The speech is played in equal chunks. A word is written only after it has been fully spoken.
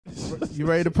You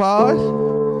ready to pause?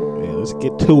 Yeah, let's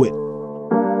get to it.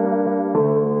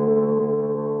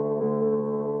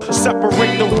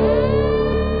 Separate the.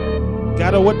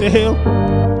 Got a what the hell?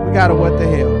 We got a what the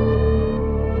hell.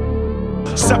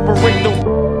 Separate the.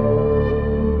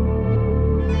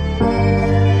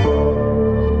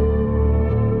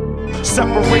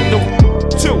 Separate the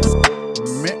two.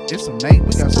 Man, it's some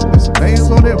names. We got some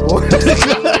names on there, boy.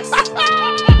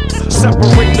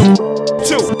 Separate the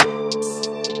two.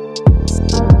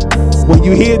 When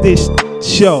you hear this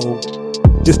show,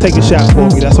 just take a shot for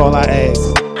me. That's all I ask.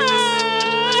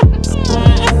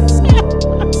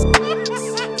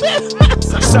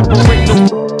 Separate the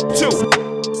two.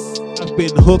 I've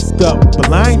been hooked up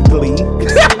blindly.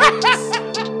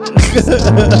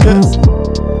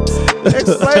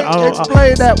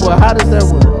 Explain that one. How does that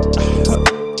work?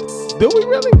 Do we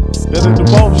really? Does it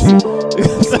involve you?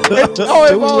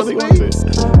 It involves me.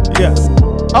 Yeah.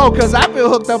 Oh, because I've been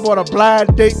hooked up on a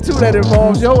blind date too that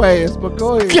involves your ass. But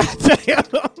go ahead. God damn.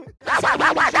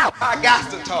 I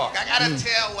got to talk. I got to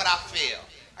tell what I feel.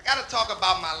 I got to talk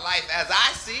about my life as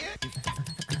I see it.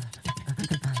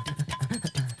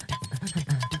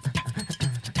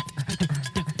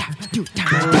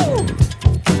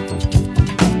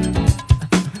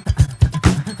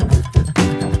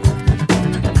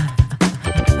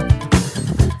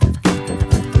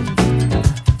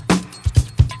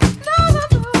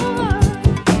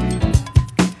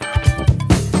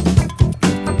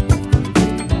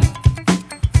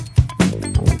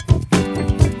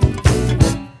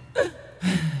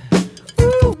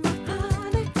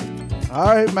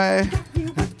 All right, man.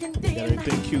 Got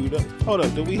everything queued up. Hold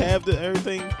up. Do we have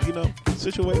everything,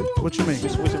 situated? What you mean?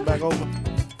 Just switch it back over?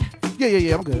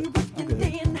 Yeah. I'm good.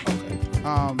 Okay.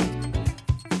 I'm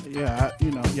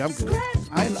good.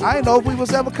 I didn't know if we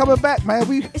was ever coming back, man.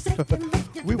 We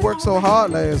worked so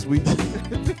hard last week.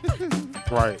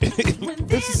 Right.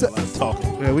 This is a lot of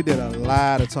talking. Yeah, we did a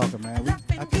lot of talking, man.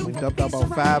 I think we dumped out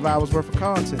about 5 hours worth of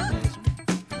content last week.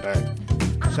 Right.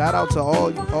 Shout out to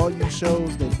all you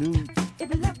shows that do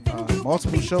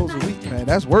multiple shows a week, man.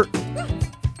 That's work.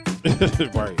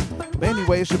 Right. But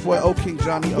anyway, it's your boy O King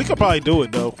Johnny. We could probably do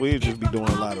it though. We'd just be doing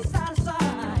a lot of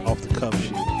off the cuff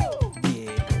shit.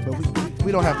 Yeah, but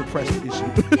we don't have to press the issue.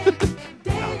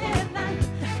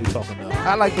 We talking now.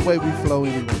 I like the way we flow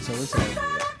anyway, so it's all right.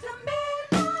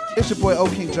 It's your boy O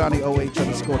King Johnny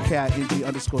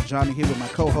OH_KING_Johnny here with my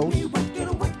co-host. You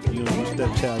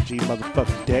stepchild G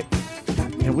motherfucking deck.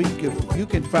 And you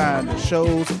can find the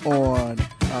shows on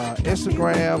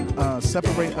Instagram,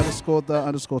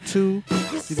 separate_the_2.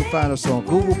 You can find us on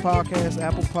Google Podcasts,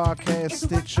 Apple Podcasts,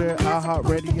 Stitcher,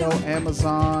 iHeartRadio,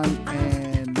 Amazon,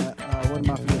 and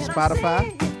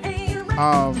Spotify.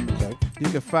 Okay. You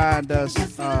can find us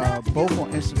both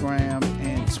on Instagram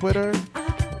and Twitter.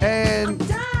 And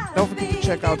don't forget to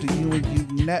check out the UNU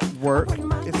Network.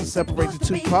 It's a Separate the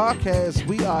Two podcast.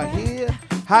 We are here.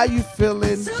 How you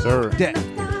feeling, sir? Deck?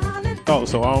 Oh,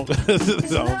 so I don't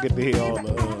get to hear all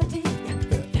the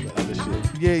other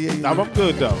shit. Yeah. I'm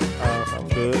good though. I'm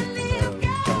good. Trying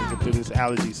to get through this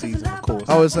allergy season, of course.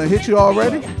 Oh, it's hit you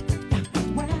already?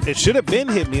 It should have been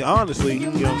hit me, honestly.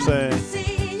 You know what I'm saying?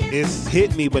 It's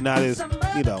hit me, but not as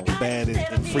bad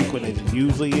and frequent as it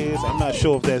usually is. I'm not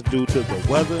sure if that's due to the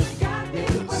weather.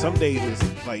 Because some days it's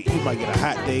like you might get a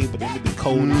hot day, but then it be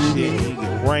cold and shit, and you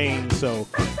get rain. So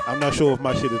I'm not sure if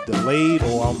my shit is delayed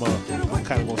or I'm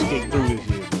kind of gonna skate through this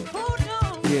year.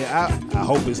 But yeah, I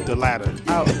hope it's the latter.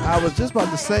 I was just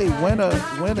about to say winter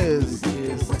is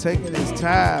taking its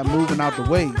time moving out the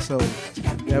way, so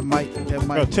that might.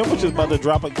 Bro, temperature's about to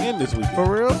drop again this week. For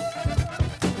real?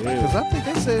 Yeah. Because I think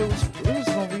they said it was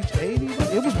gonna reach 80.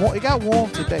 It was warm. It got warm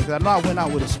today. Because I know I went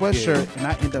out with a sweatshirt and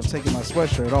I ended up taking my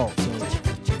sweatshirt off, so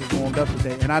it warmed up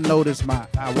today. And I noticed I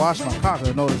washed my car because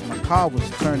I noticed my car was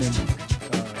turning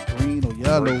green or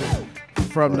yellow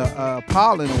from the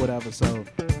pollen or whatever. So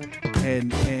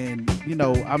and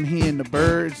I'm hearing the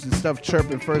birds and stuff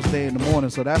chirping first thing in the morning.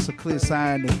 So that's a clear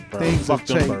sign that things have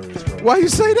changed. Birds, bro. Why you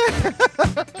say that,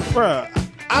 Bruh,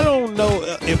 I don't know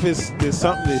if there's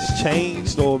something that's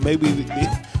changed or maybe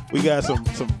we got some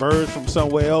birds from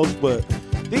somewhere else, but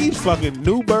these fucking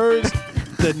new birds,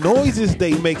 the noises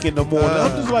they make in the morning,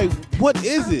 I'm just like, what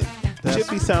is it? Should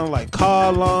be sounding like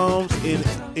car alarms and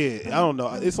I don't know.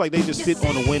 It's like they just sit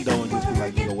on the window and just be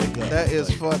like, nigga, wake up. That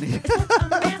is funny.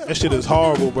 That shit is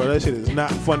horrible, bro. That shit is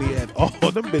not funny at all.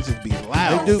 Them bitches be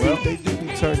loud. They do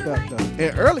be turned up though.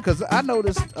 And early, because I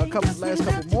noticed last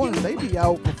couple mornings they be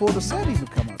out before the sun even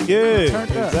come up. Yeah,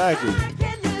 turned exactly. Up.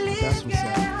 That's what's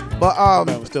up. But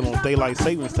we're still on daylight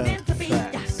savings time.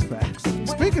 Facts.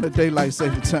 Speaking of daylight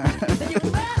saving time,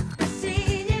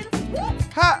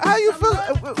 How you feel?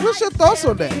 What's your thoughts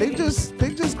on that? They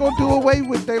just gonna do away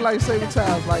with daylight saving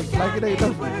time like it ain't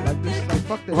nothing. Like this, like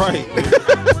fuck that. Right.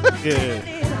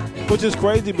 Yeah. Which is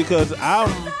crazy because I'm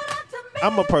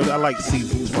a person. I like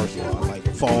seasons. First of all, I like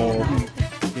fall,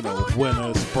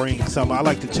 winter, spring, summer. I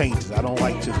like the changes. I don't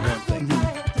like just one thing.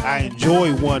 I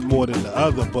enjoy one more than the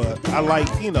other, but I like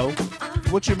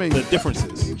What you mean? the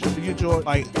differences. You enjoy?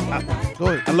 Like Go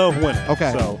ahead. I love winter.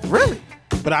 Okay. So, Really?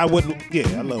 but I wouldn't. Yeah,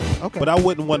 I love winter. Okay. But I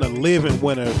wouldn't want to live in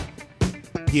winter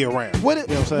year round. What You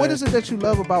know what I'm saying? what is it that you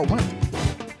love about winter?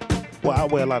 Well, I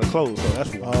wear a lot of clothes, so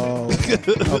that's why. Oh, okay.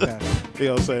 You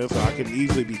know what I'm saying? So I can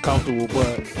easily be comfortable,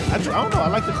 but I don't know. I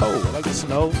like the cold. I like the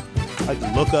snow. I like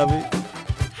the look of it.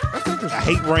 That's interesting. I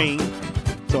hate rain,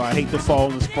 so I hate the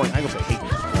fall and spring. I ain't gonna say hate the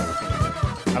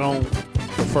fall. I don't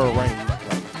prefer rain.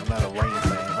 Like, I'm not a rain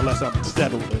fan unless I'm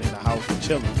settled in the house and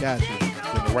chilling. Gotcha.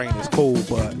 Then the rain is cool,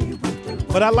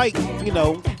 but I like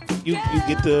you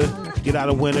get to get out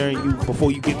of winter and you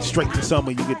before you get straight to summer,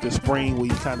 you get to spring where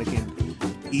you kind of can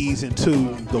ease into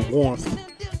the warmth.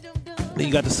 Then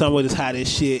you got the summer that's hot as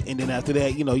shit, and then after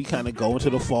that, you kind of go into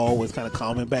the fall where it's kind of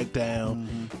calming back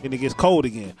down, and it gets cold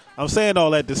again. I'm saying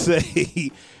all that to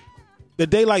say the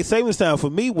daylight savings time for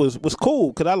me was cool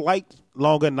because I liked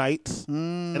longer nights,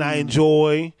 and I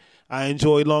enjoy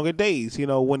longer days,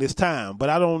 when it's time. But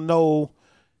I don't know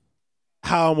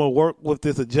how I'm gonna work with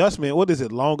this adjustment. What is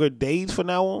it? Longer days from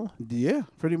now on? Yeah,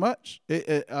 pretty much.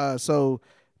 So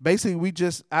basically, we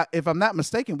just, if I'm not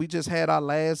mistaken, we just had our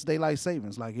last daylight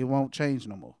savings. Like, it won't change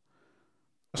no more.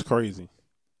 That's crazy.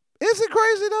 Is it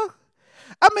crazy though?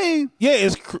 I mean, Yeah,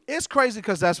 it's crazy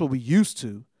because that's what we used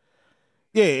to.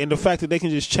 yeah, and the fact that they can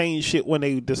just change shit when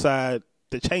they decide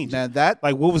to change Now it. that,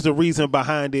 Like, what was the reason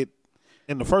behind it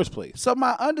in the first place? so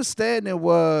my understanding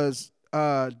was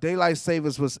daylight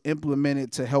savings was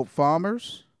implemented to help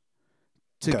farmers,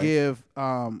 to Okay. give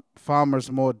farmers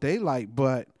more daylight.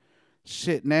 But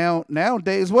shit,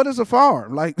 nowadays, what is a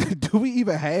farm? Like, do we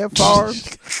even have farms?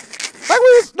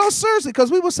 Like, no, seriously,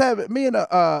 because we was having, me and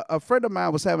a friend of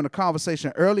mine was having a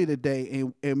conversation early today,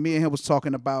 and me and him was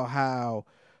talking about how,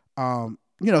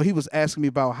 he was asking me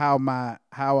about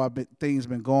how things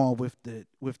been going with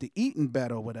the eating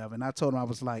better or whatever, and I told him, I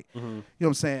was like, you know what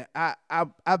I'm saying,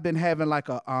 I've been having like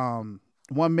a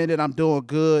 1 minute I'm doing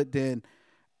good, then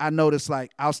I notice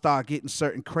like I'll start getting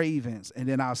certain cravings, and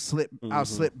then I'll slip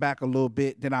back a little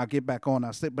bit, then I'll get back on,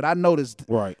 I'll slip. But I noticed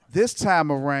Right. this time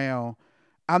around,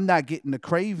 I'm not getting the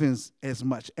cravings as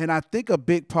much. And I think a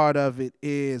big part of it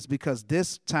is because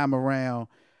this time around,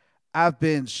 I've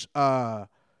been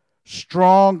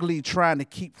strongly trying to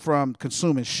keep from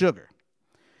consuming sugar.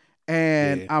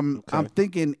 And Yeah, I'm okay.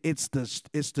 thinking it's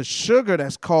the sugar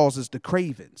that causes the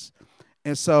cravings.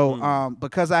 And so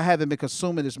because I haven't been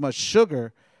consuming as much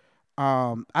sugar,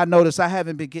 I noticed I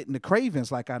haven't been getting the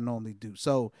cravings like I normally do.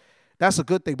 So that's a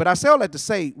good thing. But I say all that to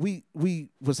say, we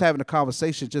was having a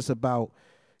conversation just about,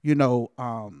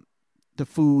 the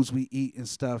foods we eat and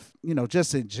stuff,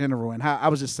 just in general. And how I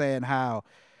was just saying how,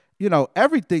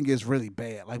 everything is really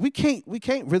bad. Like, we can't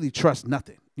really trust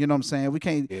nothing. You know what I'm saying? We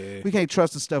can't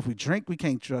trust the stuff we drink. We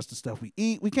can't trust the stuff we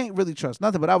eat. We can't really trust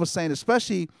nothing. But I was saying,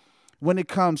 especially when it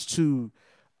comes to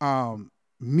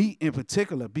meat in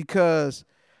particular, because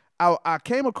I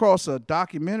came across a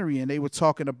documentary and they were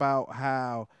talking about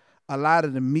how a lot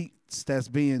of the meats that's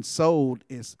being sold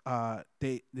is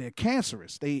they're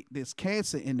cancerous. There's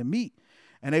cancer in the meat,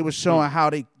 and they were showing how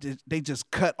they just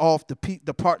cut off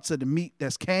the parts of the meat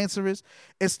that's cancerous.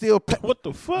 It's still What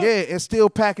the fuck? yeah, it's still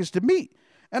packaged the meat.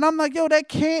 And I'm like, yo, that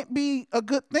can't be a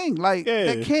good thing. Like,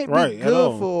 that can't right, be at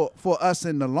all. good for us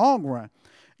in the long run.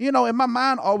 And my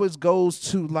mind always goes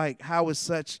to like how it's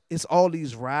all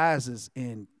these rises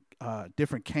in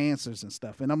different cancers and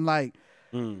stuff. And I'm like,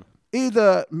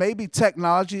 either maybe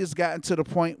technology has gotten to the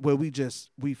point where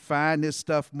we find this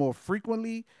stuff more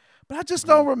frequently, but I just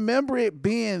don't remember it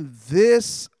being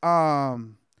this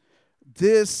often.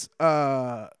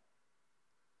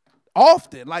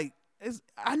 Like,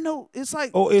 I know it's like.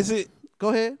 Or is it? Go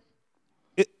ahead.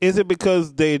 Is it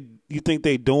because you think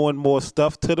they doing more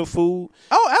stuff to the food?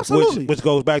 Oh, absolutely. Which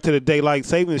goes back to the daylight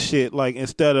savings shit. Like,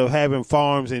 instead of having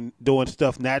farms and doing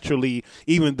stuff naturally,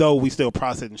 even though we still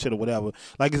processing shit or whatever,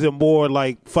 like, is it more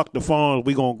like, fuck the farms,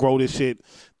 we gonna grow this shit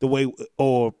the way,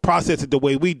 or process it the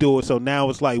way we do it, so now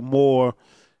it's like more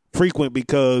frequent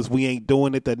because we ain't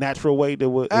doing it the natural way that it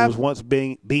was once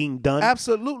being done?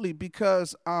 Absolutely,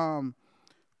 because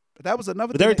that was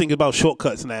another But thing. everything is about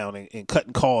shortcuts now and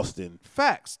cutting costs and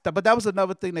Facts. But that was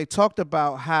another thing they talked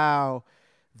about, how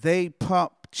they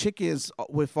pump chickens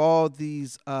with all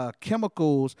these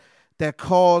chemicals that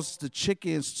cause the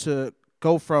chickens to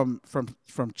go from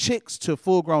chicks to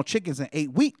full grown chickens in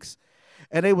 8 weeks,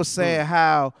 and they were saying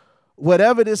how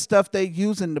whatever this stuff they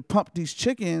using to pump these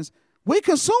chickens, we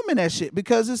consuming that shit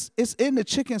because it's in the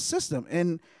chicken system.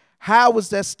 And how was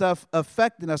that stuff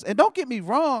affecting us? And don't get me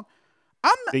wrong,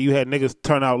 I'm not. You had niggas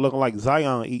turn out looking like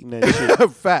Zion eating that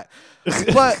shit. Fact.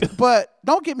 But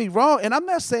don't get me wrong, and I'm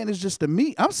not saying it's just the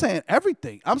meat. I'm saying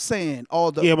everything. I'm saying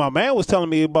all the. Yeah, my man was telling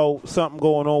me about something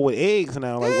going on with eggs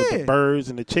now, like with Yeah. the birds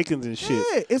and the chickens and shit.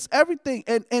 Yeah, it's everything,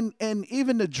 and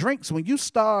even the drinks. When you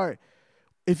start,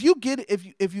 if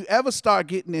you ever start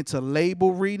getting into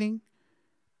label reading,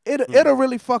 it'll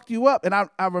really fuck you up. And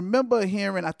I remember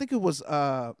hearing, I think it was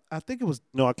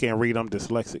No, I can't read. I'm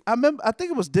dyslexic. I think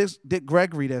it was Dick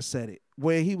Gregory that said it,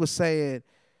 where he was saying,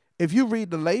 if you read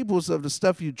the labels of the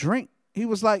stuff you drink, he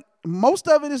was like, most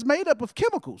of it is made up of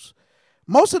chemicals.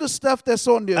 Most of the stuff that's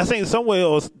on there. I think somewhere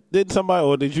else did somebody,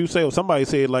 or did you say, or somebody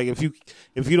said, like, if you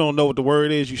don't know what the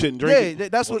word is, you shouldn't drink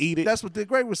it. That's or what eat it. That's what Dick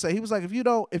Gregory would say. He was like, if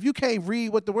you can't read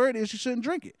what the word is, you shouldn't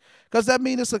drink it, because that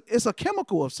means it's a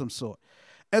chemical of some sort.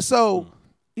 And so,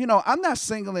 I'm not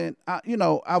singling. I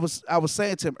was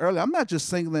saying to him earlier, I'm not just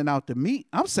singling out the meat.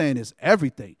 I'm saying it's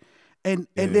everything. And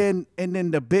then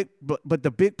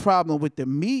the big problem with the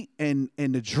meat and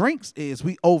the drinks is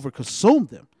we overconsume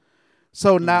them.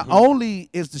 So not only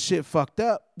is the shit fucked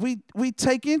up, we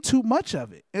take in too much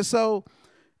of it. And so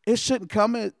it shouldn't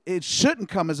come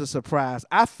as a surprise.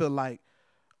 I feel like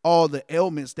all the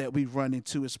ailments that we run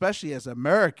into, especially as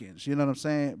Americans, you know what I'm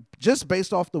saying? Just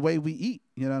based off the way we eat,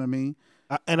 you know what I mean?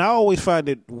 And I always find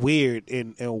it weird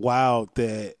and wild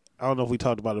that, I don't know if we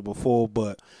talked about it before,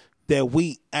 but that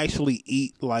we actually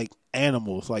eat like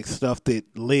animals, like stuff that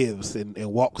lives and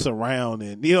walks around,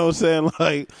 and you know what I'm saying?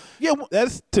 Like, yeah,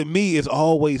 that's, to me, it's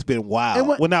always been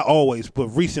wild. Well, not always, but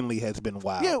recently has been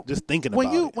wild. Yeah, just thinking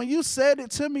about it. When you said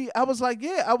it to me, I was like,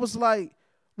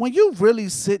 when you really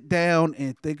sit down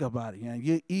and think about it,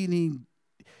 you're eating.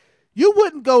 You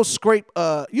wouldn't go scrape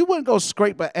an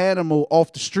animal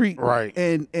off the street, right?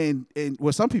 And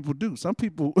well, some people do. Some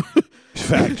people,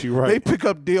 fact, you right. They pick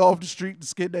up deer off the street and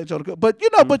skin that joint. But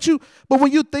but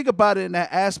when you think about it in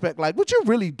that aspect, like, would you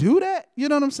really do that? You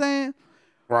know what I'm saying?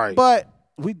 Right. But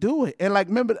we do it, and like,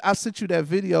 remember I sent you that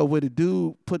video where the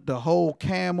dude put the whole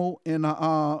camel in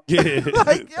a yeah,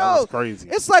 like, yo, that was crazy.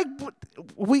 It's like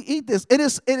we eat this. It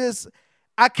is.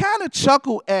 I kind of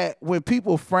chuckle at when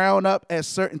people frown up at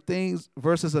certain things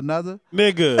versus another.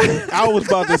 Nigga, I was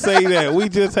about to say that. We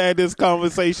just had this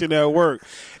conversation at work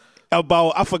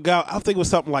about, I think it was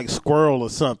something like squirrel or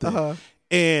something.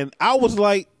 And I was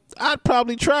like, I'd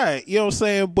probably try it. You know what I'm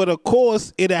saying? But of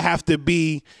course, it'd have to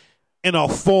be in a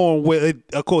form where,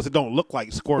 of course, it don't look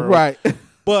like squirrel. Right.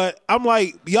 But I'm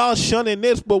like, y'all shunning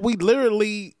this, but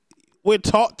we're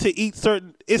taught to eat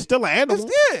certain, it's still an animal.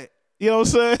 Yeah. You know what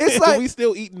I'm saying? It's like, we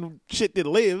still eating shit that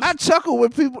lives. I chuckle when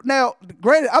people, now,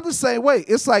 granted, I'm the same way.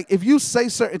 It's like, if you say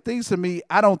certain things to me,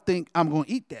 I don't think I'm going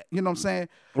to eat that. You know what I'm saying?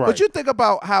 Right. But you think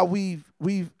about how we've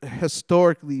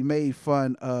historically made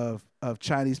fun of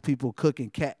Chinese people cooking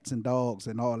cats and dogs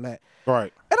and all that.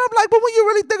 Right. And I'm like, but when you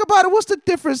really think about it, what's the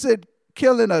difference in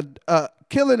killing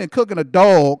and cooking a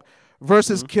dog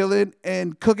versus killing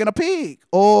and cooking a pig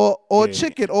or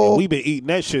chicken? Or we've been eating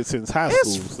that shit since high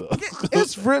school. So.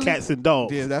 It's really cats and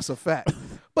dogs. Yeah, that's a fact.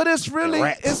 But it's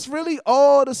really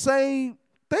all the same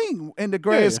thing in the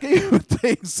grand scheme of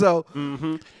things. So,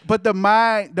 but the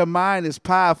mind is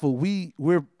powerful.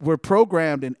 We're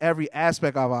programmed in every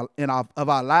aspect of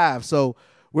our lives. So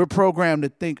we're programmed to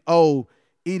think,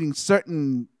 eating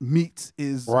certain meats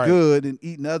is good and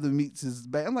eating other meats is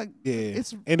bad. I'm like,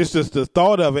 it's just the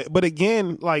thought of it. But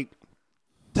again, like,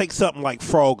 take something like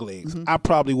frog legs. I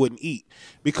probably wouldn't eat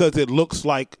because it looks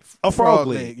like a frog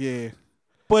leg. Yeah.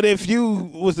 But if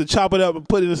you was to chop it up and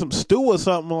put it in some stew or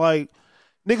something, like,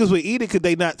 niggas would eat it because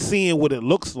they not seeing what it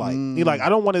looks like. You're like, I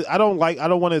don't want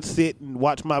to sit and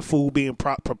watch my food being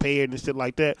prepared and shit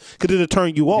like that because it'll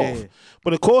turn you off. Yeah.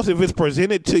 But of course, if it's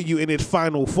presented to you in its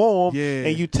final form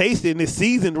and you taste it and it's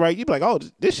seasoned right, you be like, oh,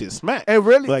 this shit smack. And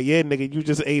really, like, yeah, nigga, you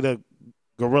just ate a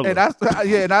gorilla.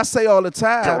 And I say all the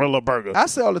time, gorilla burger. I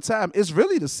say all the time, it's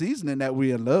really the seasoning that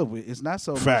we're in love with. It's not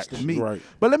so much the meat. Right.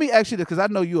 But let me ask you this, because I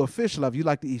know you're a fish lover. You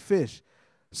like to eat fish.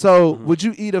 So would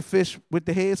you eat a fish with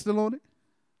the head still on it?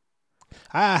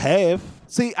 I have.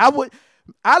 See, I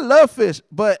love fish,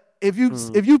 but if you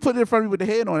put it in front of me with the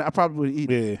head on it, I probably would eat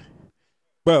it. Yeah.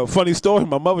 Bro, funny story.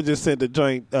 My mother just sent a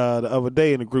joint the other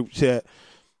day in the group chat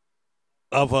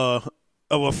of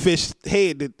of a fish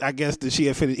head that I guess that she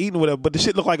had finished eating or whatever, but the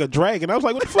shit looked like a dragon. I was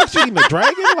like, what the fuck she eating, a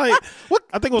dragon? Like, what?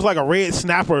 I think it was like a red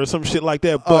snapper or some shit like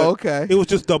that. But okay. It was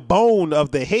just the bone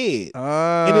of the head.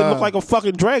 And it looked like a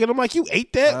fucking dragon. I'm like, you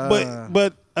ate that?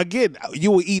 But again,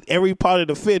 you will eat every part of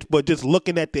the fish, but just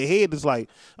looking at the head is like,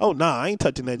 oh, nah, I ain't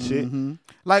touching that shit.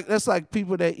 Like, that's like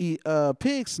people that eat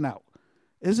pig snout.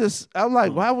 It's just, I'm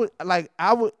like, why would, like,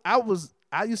 I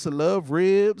used to love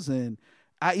ribs and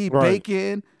I eat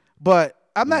bacon, but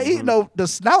I'm not eating the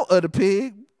snout of the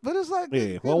pig. But it's like,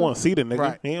 yeah, we don't want to see the nigga.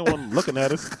 Right. He ain't want looking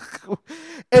at us.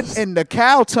 and the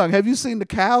cow tongue. Have you seen the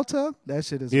cow tongue? That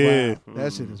shit is wild.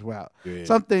 That shit is wild. Yeah.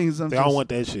 Some things I don't want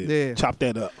that shit. Yeah. Chop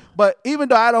that up. But even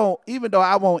though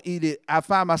I won't eat it, I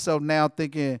find myself now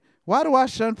thinking, why do I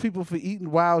shun people for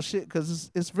eating wild shit? Because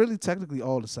it's really technically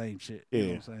all the same shit. Yeah. You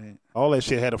know what I'm saying? All that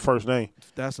shit had a first name.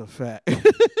 That's a fact.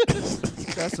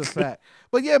 That's a fact.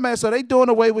 But yeah, man, so they doing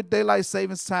away with daylight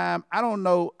savings time. I don't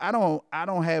know. I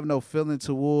don't have no feeling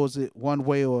towards it one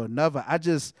way or another. I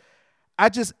just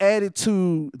added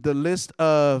to the list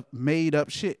of made up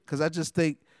shit because I just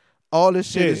think all this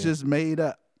shit is just made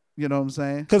up. You know what I'm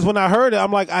saying? Because when I heard it,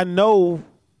 I'm like, I know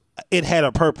it had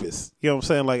a purpose. You know what I'm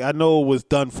saying? Like, I know it was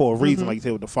done for a reason, like you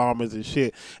said, with the farmers and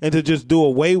shit. And to just do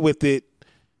away with it,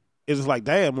 it's just like,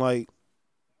 damn, like,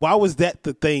 why was that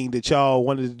the thing that y'all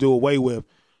wanted to do away with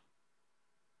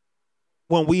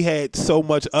when we had so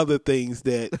much other things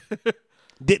that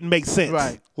didn't make sense?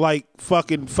 Right. Like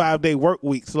fucking 5-day work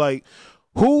weeks. Like,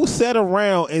 who sat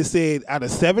around and said out of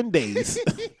 7 days,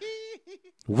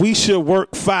 we should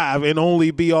work 5 and only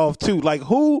be off 2? Like,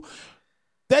 who?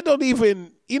 That don't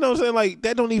even, you know what I'm saying? Like,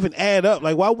 that don't even add up.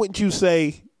 Like, why wouldn't you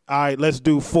say, all right, let's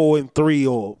do 4 and 3,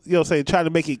 or, you know what I'm saying, try to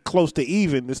make it close to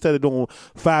even instead of doing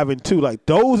 5 and 2. Like,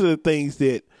 those are the things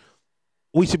that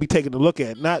we should be taking a look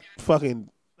at, not fucking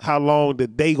how long the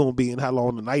day gonna be and how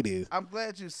long the night is. I'm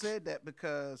glad you said that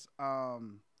because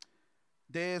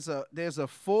there's a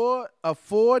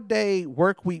 4-day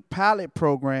work week pilot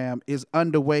program is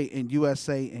underway in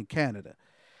USA and Canada,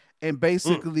 and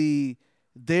basically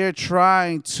they're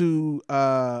trying to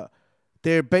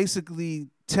they're basically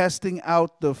testing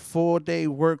out the 4-day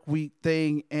work week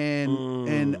thing,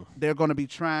 and they're going to be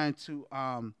trying to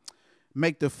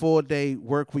make the 4-day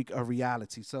work week a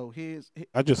reality. So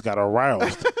I just got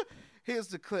aroused. Here's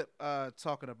the clip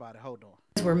talking about it. Hold on.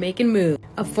 We're making moves.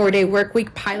 A 4-day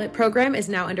workweek pilot program is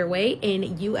now underway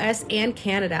in U.S. and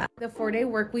Canada. The 4-day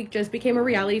workweek just became a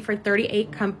reality for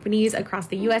 38 companies across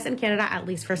the U.S. and Canada, at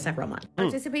least for several months.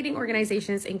 Participating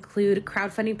organizations include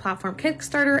crowdfunding platform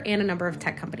Kickstarter and a number of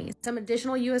tech companies. Some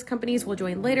additional U.S. companies will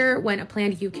join later when a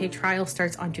planned U.K. trial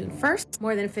starts on June 1st.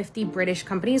 More than 50 British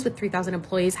companies with 3,000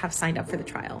 employees have signed up for the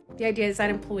trial. The idea is that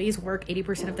employees work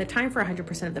 80% of the time for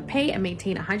 100% of the pay and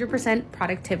maintain 100%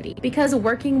 productivity. Because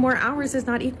working more hours does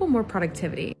not equal more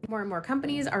productivity. More and more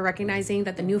companies are recognizing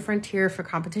that the new frontier for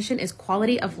competition is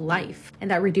quality of life, and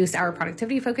that reduced hour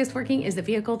productivity focused working is the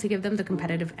vehicle to give them the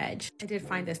competitive edge. I did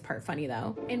find this part funny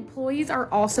though. Employees are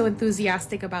also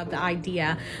enthusiastic about the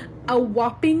idea. A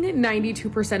whopping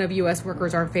 92% of US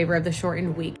workers are in favor of the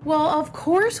shortened week. Well, of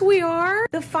course we are.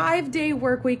 The 5-day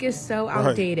work week is so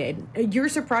outdated. Right. You're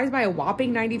surprised by a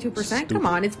whopping 92%? Stupid. Come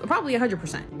on, it's probably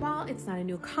 100%. While it's not a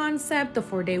new concept, the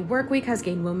 4-day work week has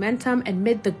gained momentum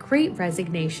amid the Great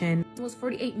Resignation. Almost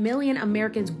 48 million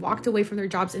Americans walked away from their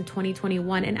jobs in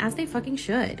 2021, and as they fucking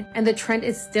should. And the trend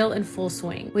is still in full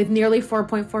swing, with nearly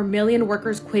 4.4 million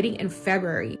workers quitting in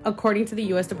February, according to the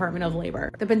U.S. Department of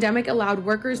Labor. The pandemic allowed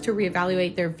workers to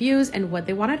reevaluate their views and what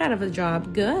they wanted out of a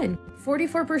job. Good.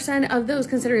 44% of those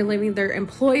considering leaving their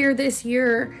employer this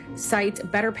year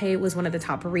cite better pay was one of the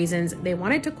top reasons they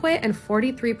wanted to quit, and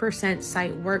 43%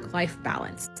 cite work-life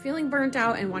balance. Feeling burnt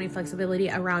out and wanting flexibility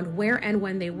around where and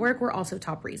when they work were also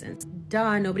top reasons.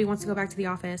 Duh, nobody wants to go back to the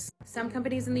office. Some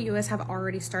companies in the US have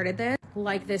already started this,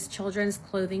 like this children's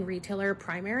clothing retailer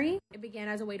Primary. It began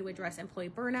as a way to address employee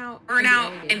burnout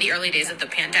in the early days of the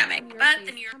pandemic. But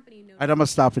the New York company I'm gonna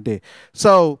stop it there.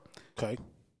 So okay.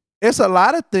 It's a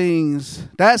lot of things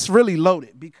that's really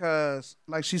loaded because,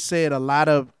 like she said, a lot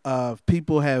of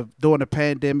people have, during the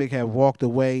pandemic, have walked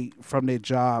away from their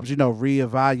jobs,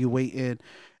 reevaluating.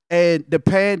 And the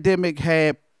pandemic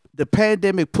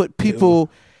put people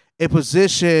in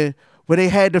position where they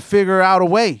had to figure out a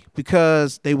way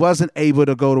because they wasn't able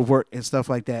to go to work and stuff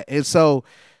like that. And so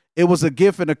it was a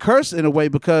gift and a curse in a way,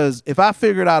 because if I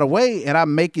figured out a way and I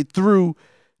make it through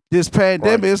this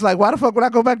pandemic, It's like, why the fuck would I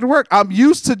go back to work? I'm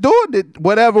used to doing it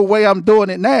whatever way I'm doing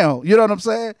it now. You know what I'm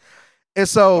saying? And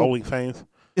so OnlyFans.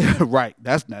 Right.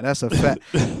 That's a fact.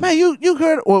 Man, you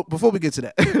heard. Well, before we get to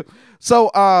that,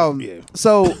 so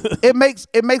so it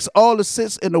makes all the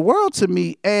sense in the world to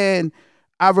me. And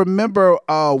I remember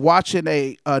watching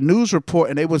a news report,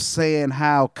 and they were saying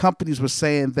how companies were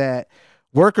saying that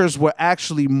workers were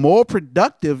actually more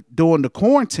productive during the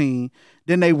quarantine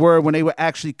than they were when they were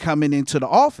actually coming into the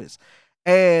office.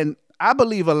 And I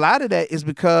believe a lot of that is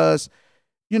because,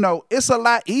 it's a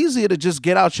lot easier to just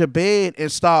get out your bed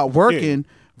and start working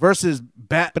versus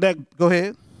But go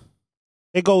ahead.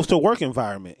 It goes to work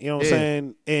environment. You know what I'm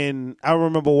saying? And I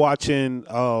remember watching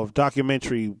a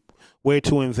documentary, Where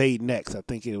to Invade Next, I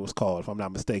think it was called, if I'm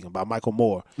not mistaken, by Michael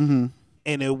Moore. Mm-hmm.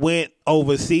 And it went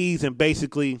overseas and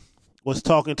basically was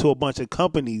talking to a bunch of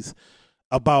companies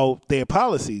about their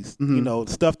policies. Mm-hmm.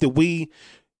 Stuff that we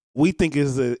think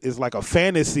is like a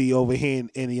fantasy over here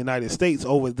in the United States.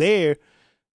 Over there,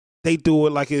 they do it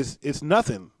like it's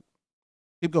nothing.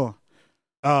 Keep going.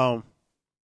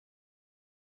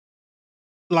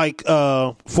 Like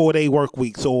 4-day work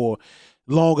weeks or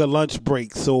longer lunch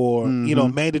breaks or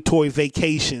mandatory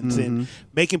vacations and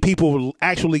making people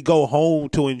actually go home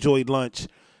to enjoy lunch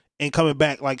and coming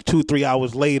back like 2-3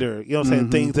 hours later, you know what I'm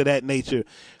saying? Things of that nature.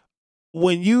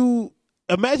 When you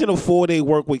imagine a 4-day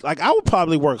work week, like I would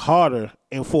probably work harder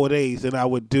in 4 days than I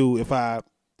would do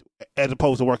as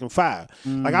opposed to working 5.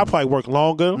 Like I'll probably work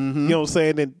longer, you know what I'm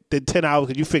saying, than 10 hours,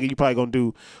 because you figure you're probably going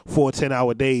to do 4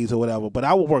 10-hour days or whatever. But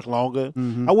I would work longer.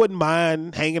 I wouldn't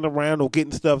mind hanging around or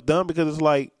getting stuff done, because it's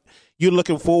like you're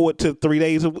looking forward to 3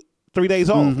 days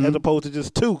off as opposed to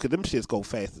just 2, because them shits go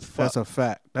fast as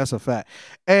fuck. That's a fact.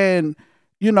 And,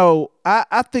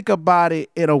 I think about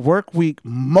it in a work week.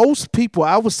 Most people,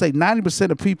 I would say 90%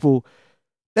 of people,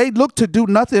 they look to do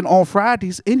nothing on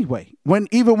Fridays anyway,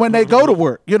 even when they go to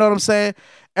work. You know what I'm saying?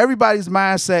 Everybody's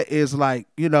mindset is like,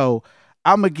 I'm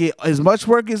going to get as much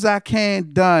work as I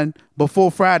can done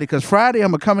before Friday, because Friday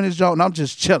I'm going to come in this joint and I'm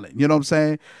just chilling. You know what I'm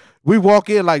saying? We walk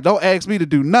in like, don't ask me to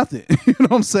do nothing. You know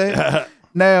what I'm saying?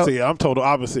 Now, see, I'm total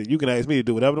opposite. You can ask me to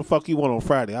do whatever the fuck you want on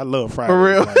Friday. I love Friday. For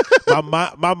real? Like,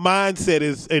 my mindset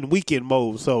is in weekend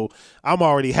mode, so I'm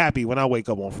already happy when I wake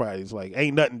up on Fridays. Like,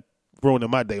 ain't nothing ruining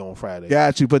my day on Friday.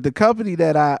 Got you. But the company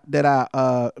that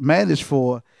I manage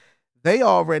for, they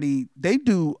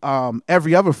do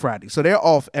every other Friday. So they're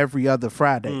off every other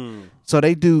Friday. So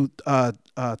they do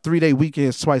 3-day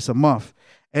weekends twice a month.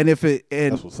 And if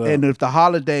the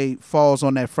holiday falls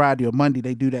on that Friday or Monday,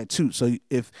 they do that too. So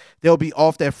if they'll be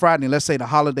off that Friday, and let's say the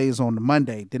holiday is on the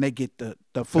Monday, then they get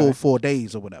the full 4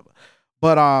 days or whatever.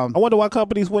 But I wonder why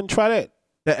companies wouldn't try that.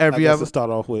 Every other to start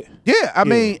off with. Yeah, I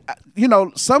mean,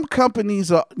 some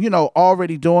companies are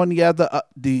already doing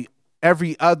the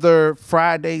every other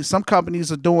Friday. Some companies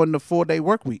are doing the 4-day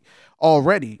work week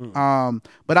already.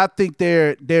 But I think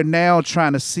they're now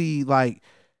trying to see, like,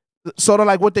 sort of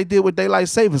like what they did with daylight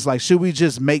savings. Like, should we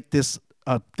just make this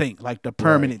a thing, like the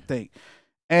permanent thing?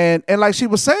 And like she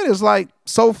was saying, it's like,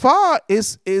 so far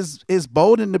it's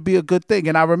bolden to be a good thing.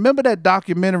 And I remember that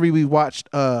documentary we watched,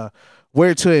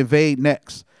 Where to Invade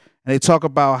Next. And they talk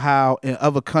about how in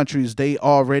other countries they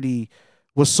already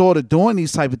was sort of doing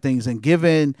these type of things and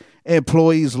giving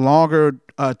employees longer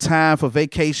time for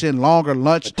vacation, longer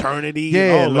lunch. Eternity.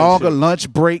 Longer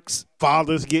lunch breaks.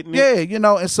 Fathers getting it.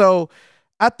 Yeah, and so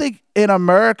I think in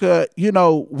America,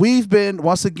 we've been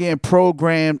once again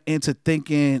programmed into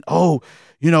thinking,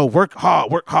 work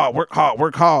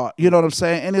hard. You know what I'm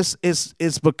saying? And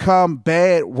it's become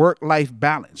bad work-life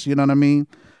balance. You know what I mean?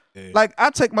 Yeah. Like,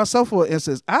 I take myself for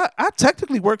instance. I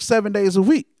technically work 7 days a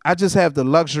week. I just have the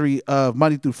luxury of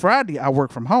Monday through Friday I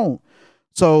work from home.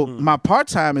 So my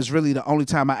part-time is really the only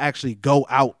time I actually go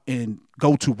out and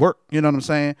go to work. You know what I'm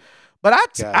saying? But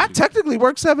I technically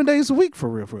work 7 days a week for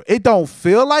real. It don't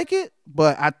feel like it,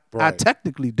 but I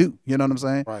technically do. You know what I'm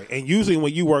saying? Right. And usually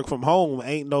when you work from home,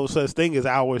 ain't no such thing as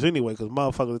hours anyway, because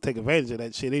motherfuckers take advantage of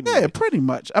that shit anyway. Yeah, pretty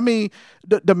much. I mean,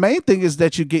 the main thing is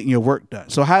that you're getting your work done.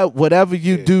 So whatever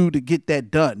you do to get that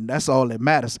done, that's all that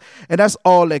matters. And that's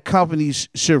all that companies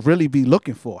should really be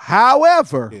looking for.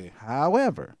 However,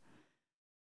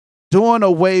 doing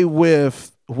away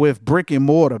with brick and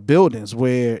mortar buildings,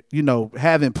 where,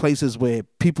 having places where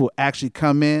people actually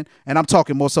come in, and I'm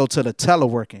talking more so to the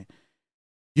teleworking,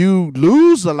 you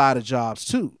lose a lot of jobs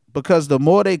too, because the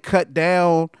more they cut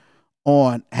down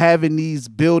on having these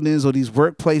buildings or these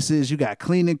workplaces, you got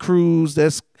cleaning crews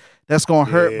that's going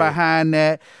to hurt behind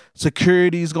that.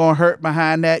 Security's going to hurt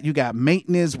behind that. You got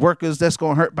maintenance workers that's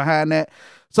going to hurt behind that.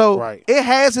 So it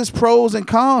has its pros and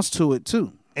cons to it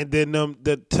too. And then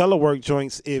the telework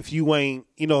joints, if you ain't,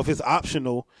 if it's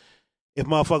optional, if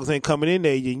motherfuckers ain't coming in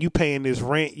there and you paying this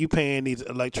rent, you paying these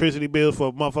electricity bills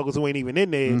for motherfuckers who ain't even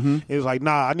in there. It's like,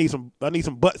 nah, I need some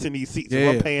butts in these seats.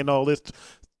 If I'm paying all this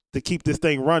to keep this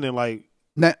thing running, like,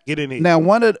 get in here. Now,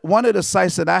 one of the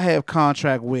sites that I have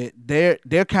contract with,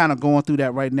 they're kind of going through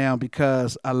that right now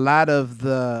because a lot of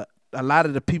the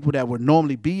people that would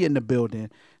normally be in the building,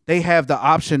 they have the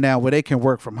option now where they can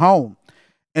work from home.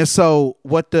 And so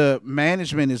what the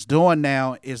management is doing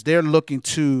now is they're looking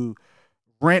to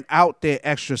rent out their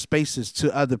extra spaces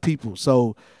to other people.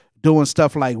 So doing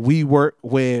stuff like WeWork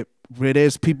where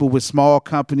there's people with small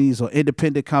companies or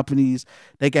independent companies,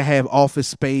 they can have office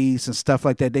space and stuff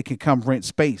like that. They can come rent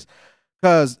space.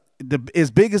 Because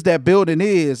as big as that building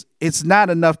is, it's not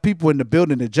enough people in the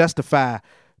building to justify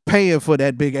paying for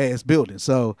that big ass building.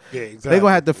 So they're going to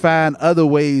have to find other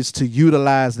ways to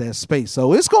utilize that space.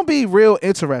 So it's going to be real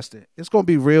interesting. It's going to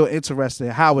be real interesting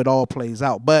how it all plays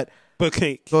out. But go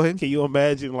ahead. Can you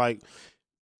imagine, like,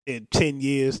 in 10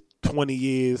 years, 20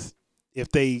 years, if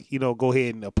they, go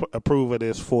ahead and approve of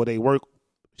this 4-day work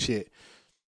shit?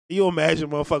 You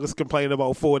imagine motherfuckers complaining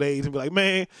about 4 days and be like,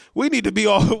 man, we need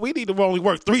to only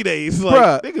work 3 days.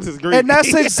 Like, bruh, niggas is greedy. And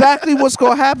that's exactly what's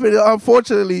going to happen,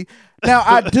 unfortunately. Now,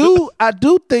 I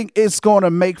do think it's going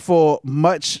to make for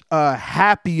much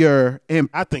happier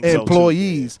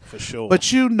employees. So too, for sure. But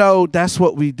that's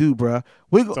what we do, bruh.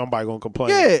 Somebody gonna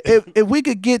complain. Yeah, if we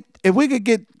could get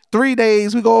 3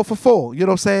 days, we go for 4. You know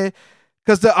what I'm saying?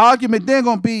 Because the argument then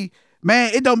gonna be,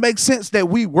 man, it don't make sense that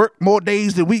we work more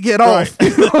days than we get off.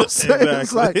 You know what I'm saying?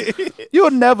 Exactly. It's like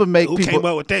you'll never make Who people came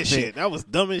up with that shit? That was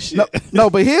dumb as shit. No,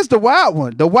 but here's the wild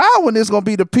one. The wild one is gonna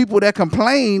be the people that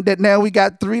complain that now we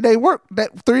got 3-day work,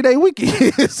 that 3-day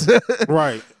weekends.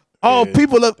 Right. Oh, yeah,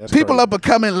 people are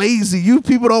becoming lazy. You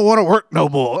people don't want to work no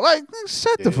more. Like,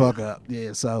 shut the fuck up.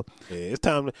 Yeah, so it's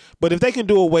time. But if they can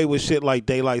do away with shit like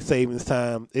daylight savings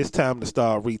time, it's time to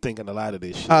start rethinking a lot of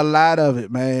this shit. A lot of it,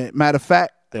 man. Matter of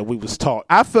fact, that we was taught.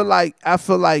 I feel like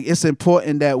it's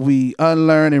important that we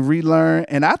unlearn and relearn,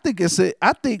 and I think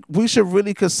we should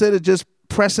really consider just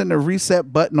pressing the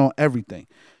reset button on everything,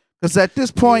 because at this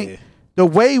point, the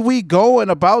way we going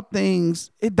about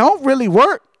things, it don't really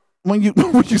work. When you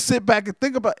sit back and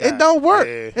think about it, don't work.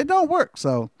 Yeah. It don't work.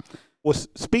 So, well,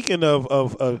 speaking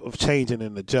of changing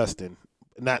and adjusting,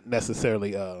 not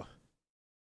necessarily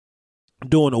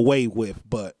doing away with,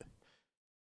 but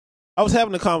I was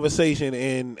having a conversation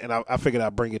and I figured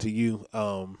I'd bring it to you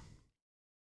because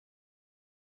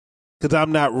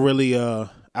I'm not really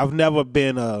I've never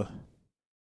been a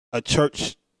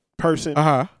church person.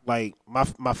 Like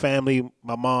my family,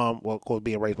 my mom, well, of course,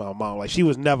 being raised by my mom, like she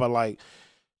was never like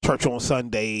church on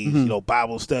Sundays,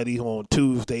 Bible studies on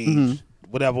Tuesdays,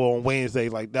 whatever on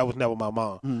Wednesdays. Like that was never my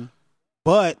mom.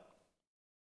 But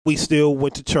we still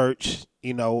went to church.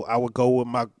 I would go with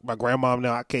my grandmom.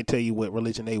 Now I can't tell you what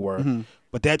religion they were,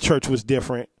 but that church was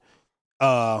different.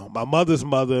 My mother's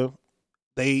mother,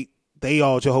 they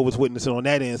all Jehovah's Witnesses on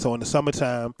that end. So in the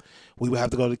summertime, we would have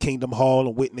to go to Kingdom Hall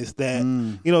and witness that. You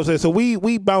know what I'm saying? So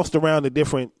we bounced around to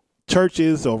different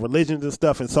churches or religions and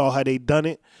stuff and saw how they done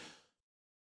it.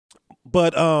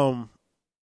 But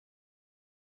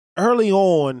early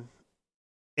on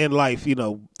in life,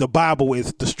 the Bible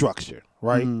is the structure,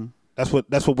 right? That's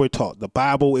what we're taught. The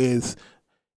Bible is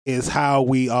how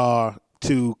we are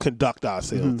to conduct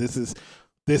ourselves.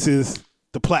 This is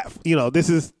the platform. This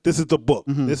is the book.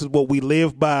 This is what we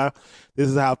live by. This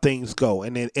is how things go.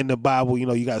 And then in the Bible,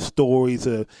 you got stories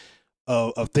of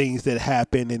things that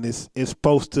happen, and it's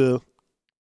supposed to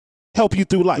help you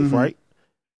through life, right?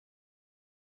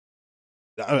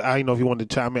 I don't know if you wanted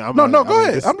to chime in. Go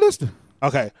ahead. I'm listening.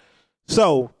 Okay.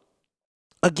 So,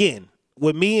 again,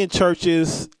 with me in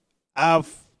churches,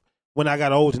 when I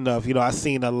got old enough, I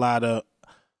seen a lot of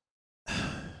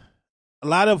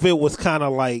it was kind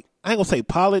of like, I ain't gonna say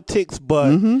politics,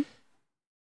 but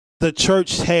the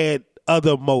church had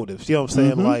other motives. You know what I'm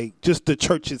saying? Like just the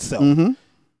church itself.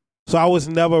 So I was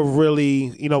never really,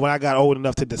 when I got old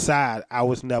enough to decide, I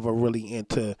was never really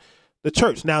into the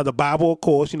church. Now the Bible, of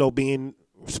course, being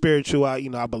spiritual,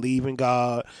 I believe in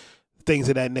God, things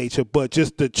of that nature, but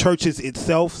just the churches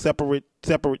itself, separate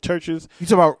churches. You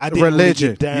talk about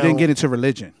religion. Really you didn't get into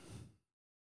religion.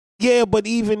 Yeah, but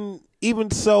even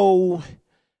so,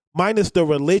 minus the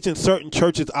religion, certain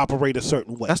churches operate a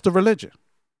certain way. That's the religion.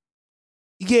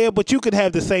 Yeah, but you could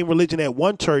have the same religion at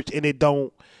one church and it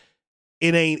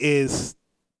ain't as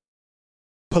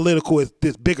political as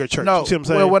this bigger church. No, you see what I'm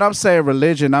saying? Well, when I'm saying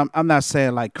religion, I'm not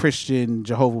saying like Christian,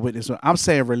 Jehovah's Witness. I'm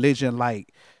saying religion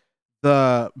like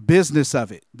the business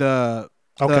of it, the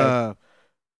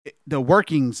the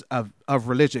workings of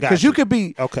religion, because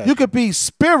Gotcha. you could be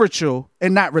spiritual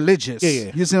and not religious.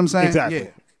 Yeah. You see what I'm saying?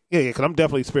 Exactly. Yeah, because I'm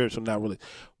definitely spiritual, not really.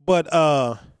 But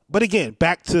again,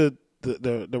 back to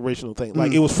the original thing.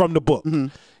 Like, it was from the book.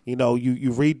 You know,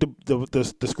 you read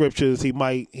the scriptures. He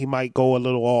might go a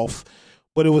little off,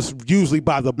 but it was usually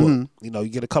by the book. You know, you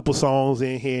get a couple songs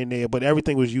in here and there, but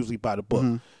everything was usually by the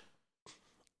book.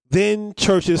 Then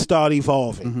churches start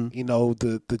evolving. You know,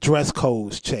 the dress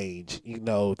codes change. You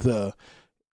know, it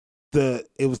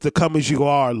was the come as you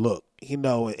are look. You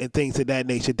know, and things of that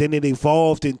nature. Then it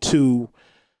evolved into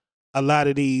a lot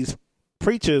of these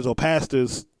preachers or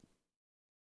pastors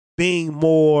being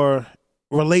more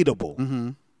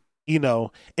relatable. You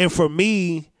know, and for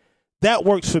me, that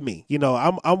works for me. You know,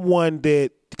 I'm one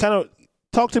that kind of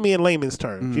talk to me in layman's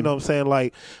terms. You know what I'm saying?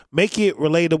 Like, make it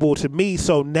relatable to me.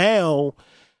 So now,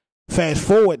 fast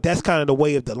forward, that's kind of the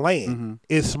way of the land.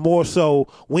 It's more so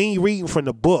we ain't reading from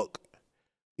the book.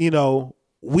 You know,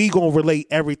 we gonna relate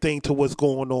everything to what's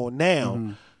going on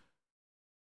now.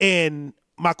 And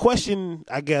my question,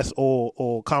 I guess,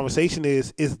 or conversation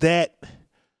is that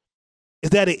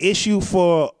an issue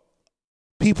for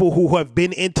people who have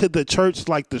been into the church,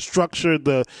 like the structure,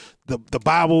 the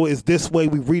Bible is this way,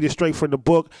 we read it straight from the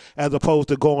book, as opposed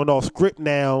to going off script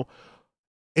now?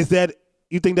 Is that,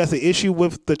 you think that's an issue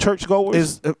with the church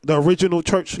goers, the original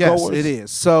church goers? Yes, it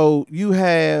is. So you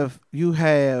have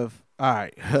all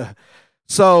right.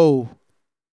 So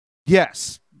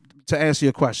yes, to answer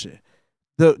your question,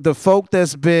 the folk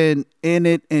that's been in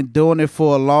it and doing it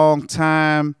for a long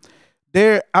time,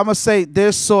 I'm gonna say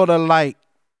they're sort of like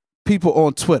people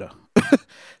on Twitter.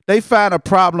 They find a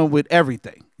problem with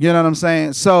everything. You know what I'm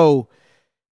saying? So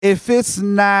if it's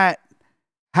not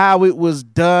how it was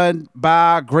done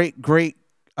by our great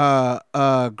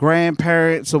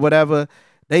grandparents or whatever,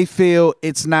 they feel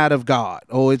it's not of God,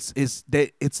 or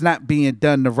it's not being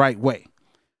done the right way.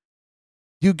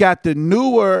 You got the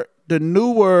newer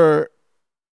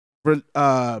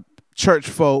church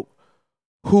folk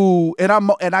who, and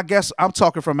I guess I'm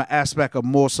talking from an aspect of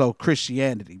more so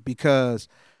Christianity, because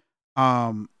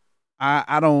I've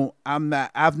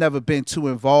never been too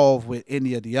involved with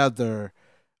any of the other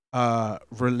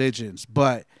religions,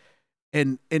 but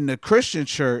in the Christian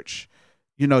church,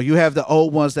 you know, you have the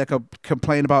old ones that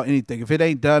complain about anything. If it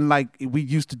ain't done like we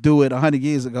used to do it 100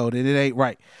 years ago, then it ain't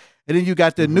right. And then you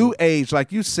got the new age,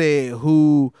 like you said,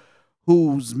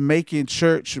 who's making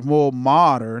church more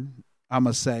modern, I'm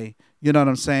gonna say. You know what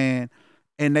I'm saying?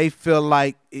 And they feel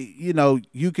like, you know,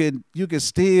 you can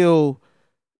still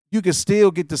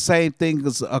get the same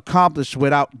things accomplished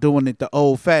without doing it the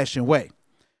old fashioned way.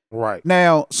 Right.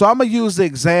 Now, so I'm going to use the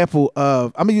example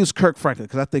of, I'm going to use Kirk Franklin,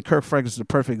 because I think Kirk Franklin is the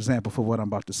perfect example for what I'm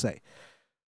about to say.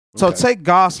 So take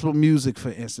gospel music, for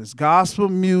instance. Gospel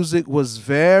music was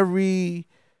very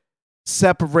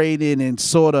separated and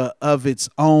sort of its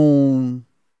own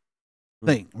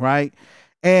thing, right?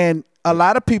 And a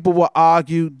lot of people will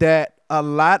argue that a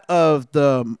lot of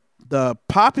the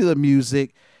popular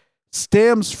music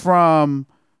stems from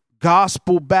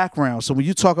gospel background. So when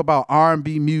you talk about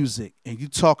R&B music and you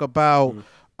talk about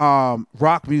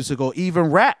rock music or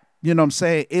even rap, you know what I'm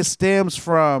saying, it stems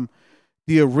from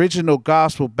the original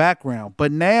gospel background.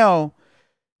 But now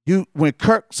when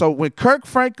Kirk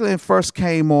Franklin first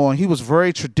came on, he was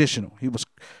very traditional. He was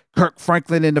Kirk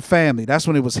Franklin and the Family. That's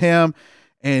when it was him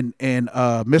and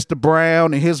Mr.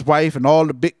 Brown and his wife and all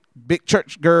the big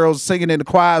church girls singing in the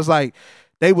choirs. Like,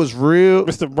 they was real.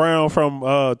 Mr. Brown from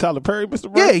Tyler Perry,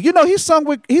 Mr. Brown? Yeah, you know, he sung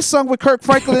with Kirk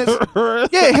Franklin.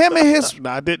 Yeah, him and his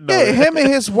I didn't know. Yeah, him and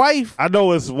his wife. I know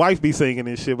his wife be singing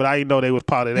and shit, but I didn't know they was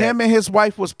part of that. Him and his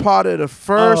wife was part of the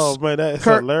first that's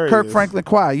Kirk hilarious. Franklin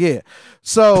choir, yeah.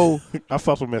 So I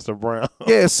fuck with Mr. Brown.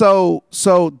 yeah, so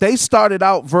they started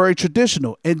out very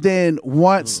traditional. And then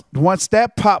once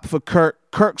that popped for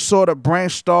Kirk sort of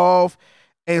branched off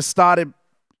and started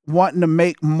wanting to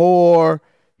make more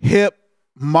hip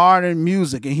modern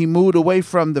music, and he moved away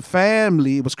from the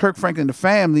Family. It was Kirk Franklin, the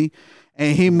Family,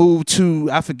 and he moved to,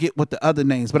 I forget what the other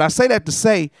names, but I say that to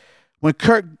say, when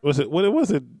Kirk was it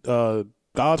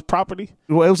God's Property?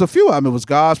 Well, it was a few of them. It was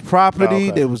God's Property. Oh,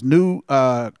 okay. There was new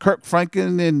Kirk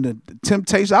Franklin and the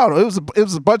Temptations. I don't know. It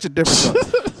was a bunch of different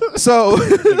stuff. So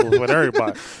Nigga was with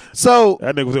everybody. So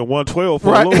that nigga was in 112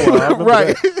 for right, a little while. I remember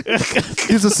right. that.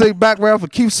 Used to sing background for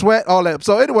Keith Sweat, all that.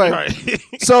 So anyway, Right.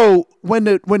 so when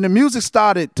the music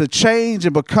started to change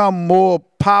and become more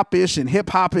pop-ish and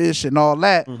hip-hop-ish and all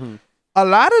that, a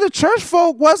lot of the church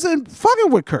folk wasn't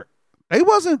fucking with Kirk. They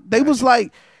wasn't. They was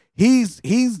like, he's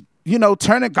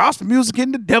turning gospel music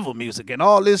into devil music and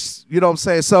all this. You know what I'm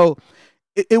saying? So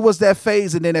it was that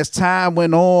phase, and then as time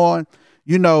went on,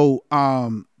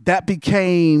 that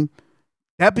became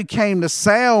the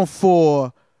sound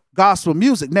for gospel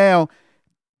music. Now,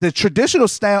 the traditional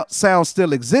sound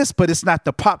still exists, but it's not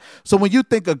the pop. So when you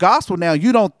think of gospel now,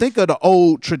 you don't think of the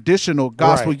old traditional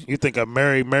gospel. Right. You think of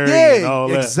Mary and all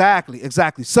that. Exactly.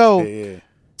 So,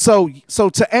 so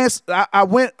to answer, I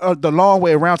went the long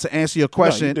way around to answer your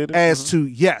question as to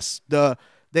yes, there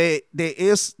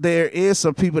is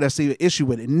some people that see the issue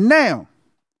with it. Now,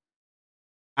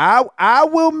 I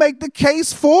will make the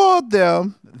case for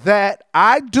them that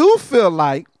I do feel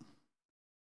like,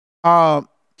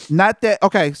 not that,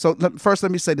 okay, so first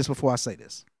let me say this before I say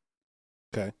this.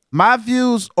 Okay. My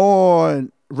views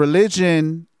on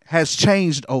religion has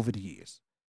changed over the years.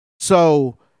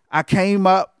 So I came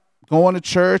up going to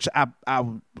church. I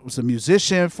was a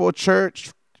musician for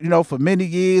church, for many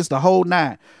years, the whole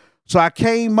nine. So I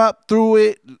came up through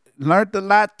it, learned a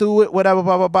lot through it, whatever,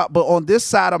 blah, blah, blah. But on this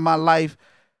side of my life,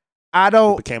 I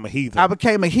became a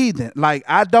heathen. Like,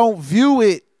 I don't view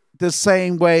it the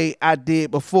same way I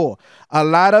did before. A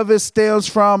lot of it stems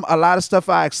from a lot of stuff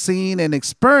I've seen and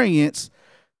experienced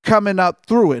coming up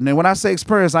through it. And then when I say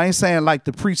experience, I ain't saying like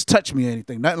the priest touched me or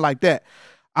anything, nothing like that.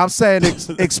 I'm saying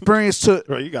experience to.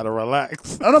 Bro, you gotta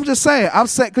relax. And I'm just saying,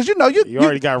 because you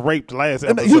already got raped last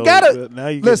episode. You gotta now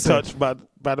you get touched by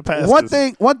the pastors.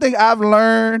 One thing I've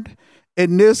learned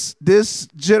in this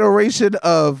generation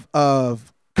of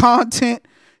content.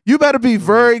 You better be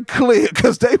very clear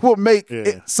because they will make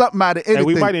something out of anything. And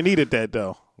we might have needed that,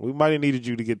 though. We might have needed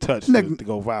you to get touched to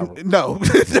go viral. No,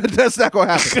 that's not going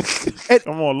to happen.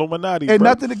 Come on, Illuminati, and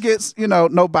bro. nothing against,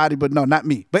 nobody, but no, not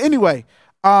me. But anyway.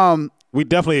 We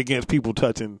definitely against people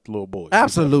touching little boys.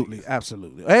 Absolutely.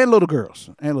 And little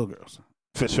girls.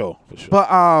 For sure.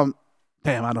 But,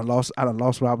 damn, I done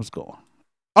lost where I was going.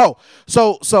 Oh,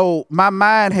 so my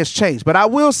mind has changed. But I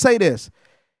will say this.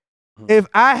 If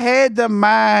I had the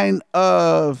mind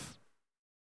of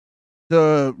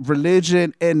the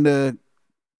religion and the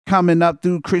coming up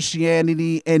through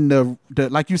Christianity and the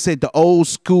like you said, the old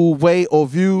school way or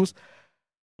views,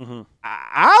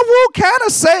 I will kind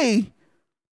of say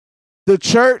the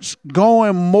church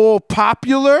going more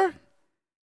popular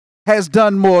has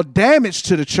done more damage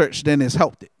to the church than it's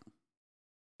helped it.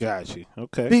 Got you.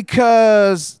 Okay.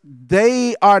 Because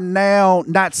they are now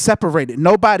not separated.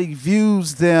 Nobody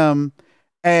views them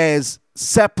as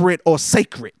separate or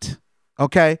sacred.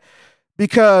 Okay?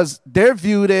 Because they're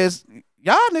viewed as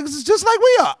y'all niggas is just like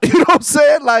we are. You know what I'm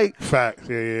saying? Like facts.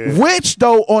 Yeah. Which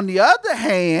though, on the other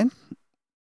hand,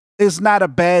 is not a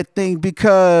bad thing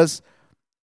because,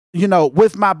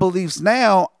 with my beliefs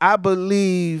now, I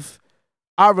believe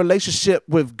our relationship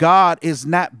with God is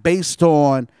not based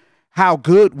on how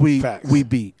good we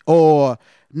be, or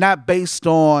not based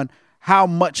on how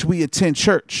much we attend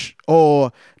church,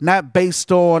 or not based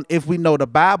on if we know the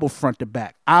Bible front to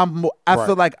back. I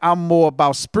feel like I'm more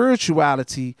about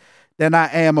spirituality than I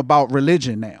am about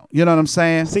religion now. You know what I'm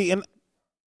saying? See, and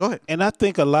go ahead. And I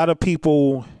think a lot of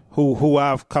people who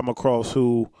I've come across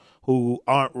who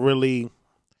aren't really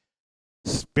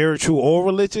spiritual or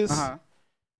religious.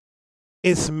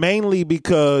 It's mainly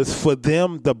because for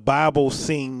them the Bible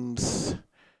seems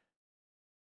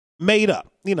made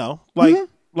up,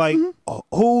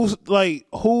 who's like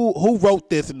who wrote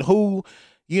this and who's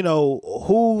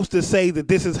to say that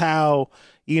this is how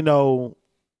I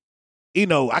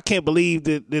can't believe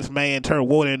that this man turned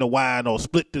water into wine or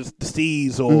split the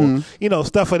seas or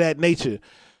stuff of that nature.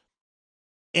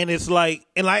 And it's like,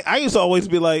 I used to always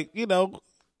be like,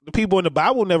 the people in the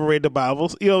Bible never read the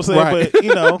Bibles, you know what I'm saying? Right.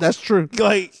 But that's true.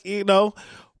 Like,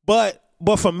 but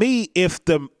for me, if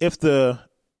at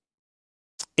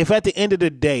the end of the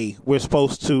day we're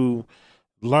supposed to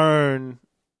learn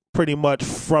pretty much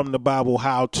from the Bible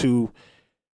how to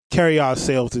carry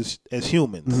ourselves as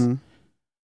humans,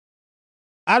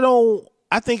 I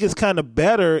think it's kind of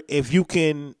better if you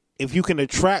can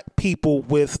attract people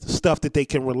with stuff that they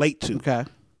can relate to. Okay.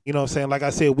 You know what I'm saying? Like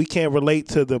I said, we can't relate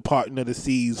to the parting of the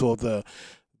seas or the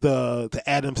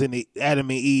Adam and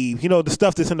Eve. The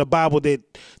stuff that's in the Bible that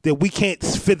we can't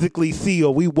physically see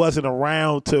or we wasn't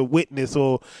around to witness,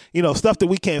 or stuff that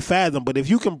we can't fathom. But if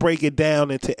you can break it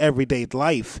down into everyday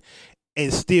life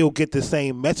and still get the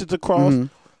same message across,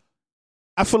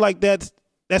 I feel like that's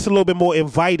a little bit more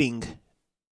inviting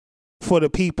for the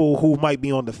people who might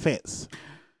be on the fence.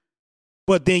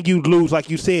 But then you lose, like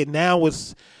you said, now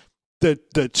it's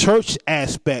the church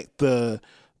aspect, the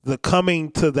coming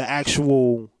to the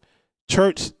actual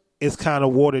church is kind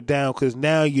of watered down because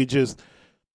now it's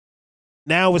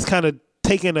kind of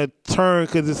taking a turn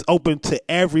because it's open to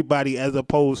everybody as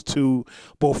opposed to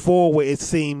before where it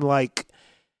seemed like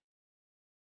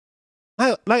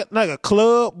like a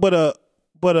club, but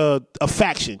a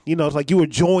faction. You know, it's like you were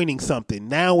joining something.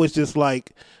 Now it's just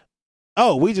like,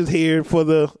 oh, we just here for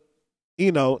the,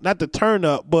 you know, not the turn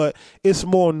up, but it's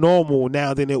more normal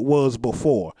now than it was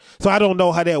before. So I don't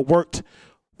know how that works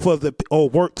for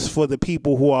the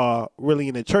people who are really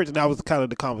in the church. And that was kind of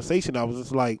the conversation. I was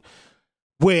just like,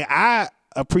 where I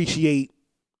appreciate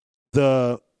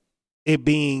it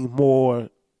being more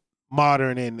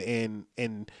modern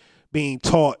and being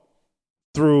taught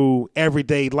through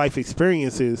everyday life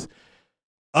experiences.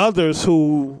 Others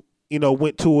who, you know,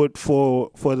 went to it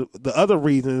for the other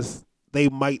reasons, they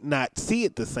might not see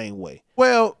it the same way.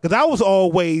 Well, because I was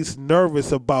always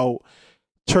nervous about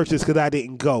churches because I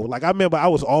didn't go. Like, I remember I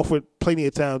was offered plenty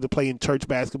of times to play in church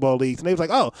basketball leagues, and they was like,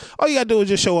 "Oh, all you gotta do is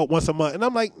just show up once a month." And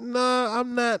I'm like, "Nah,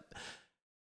 I'm not.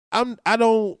 I'm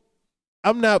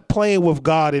not playing with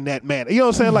God in that manner." You know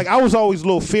what I'm saying? Like, I was always a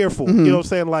little fearful. You know what I'm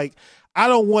saying? Like, I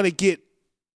don't want to get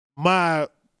my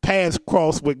paths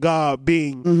crossed with God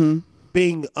being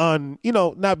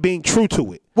not being true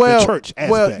to it. Well, the church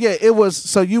aspect. Well, yeah, it was.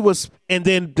 So you was, and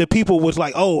then the people was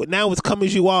like, "Oh, now it's come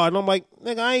as you are," and I'm like,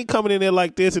 "Nigga, I ain't coming in there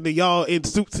like this," and then y'all in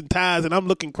suits and ties, and I'm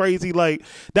looking crazy. Like,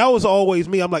 that was always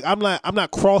me. I'm like, I'm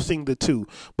not crossing the two.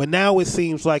 But now it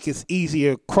seems like it's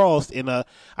easier crossed I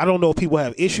don't know if people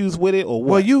have issues with it or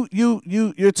what. Well,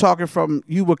 you're talking from,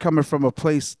 you were coming from a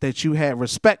place that you had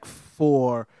respect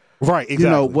for, right? Exactly.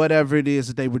 You know, whatever it is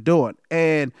that they were doing,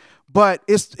 but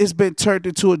it's been turned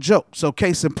into a joke. So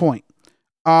case in point,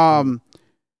 so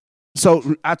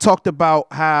I talked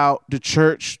about how the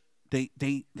church they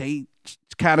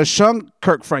kind of shunned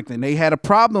Kirk Franklin. They had a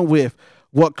problem with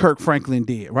what Kirk Franklin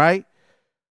did, right?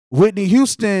 Whitney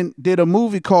Houston did a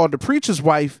movie called The Preacher's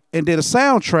Wife and did a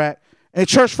soundtrack, and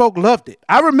church folk loved it.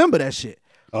 I remember that shit.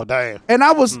 Oh, damn. And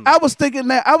I was thinking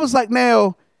that, I was like,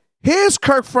 now here's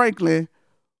Kirk Franklin,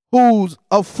 who's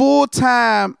a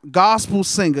full-time gospel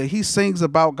singer. He sings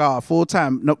about God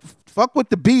full-time. No, fuck what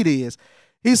the beat is.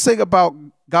 He sing about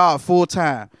God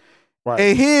full-time. Right.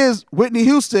 And here's Whitney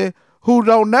Houston, who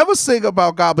don't never sing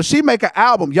about God, but she make an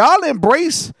album. Y'all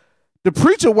embrace the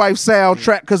Preacher Wife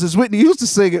soundtrack because it's Whitney Houston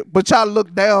singing, but y'all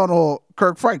look down on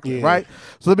Kirk Franklin, right?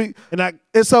 So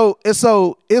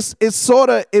it's sort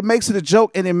of, it makes it a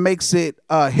joke and it makes it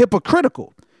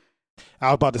hypocritical. I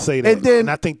was about to say that,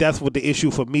 and I think that's what the issue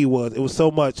for me was. It was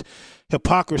so much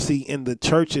hypocrisy in the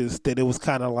churches that it was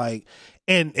kind of like,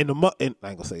 and I ain't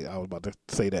gonna say, I was about to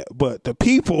say that, but the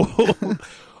people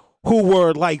who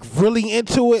were like really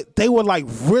into it, they were like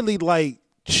really like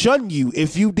shun you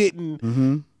if you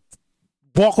didn't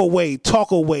walk away,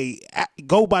 talk away,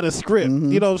 go by the script.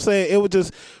 You know what I'm saying? It was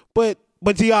just, but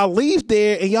y'all leave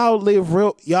there and y'all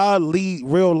lead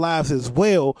real lives as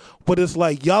well. But it's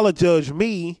like y'all will judge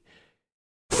me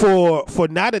for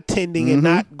not attending and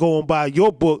not going by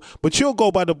your book, but you'll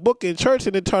go by the book in church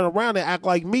and then turn around and act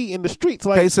like me in the streets.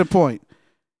 Like, case in point.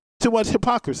 Too much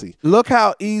hypocrisy. Look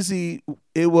how easy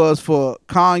it was for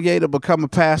Kanye to become a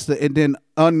pastor and then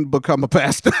unbecome a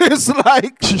pastor. It's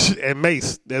like, and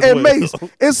Mace. Mace.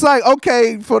 It's like,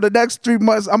 okay, for the next 3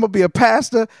 months, I'm gonna be a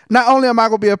pastor. Not only am I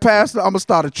gonna be a pastor, I'm gonna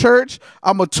start a church.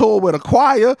 I'm gonna tour with a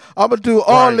choir. I'm gonna do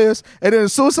all this, and then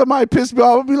as soon as somebody pisses me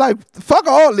off, I'll be like, fuck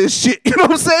all this shit. You know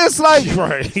what I'm saying? It's like,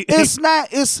 it's not.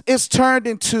 It's turned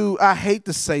into. I hate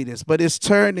to say this, but it's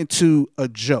turned into a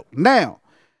joke now.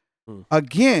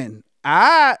 Again,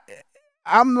 I'm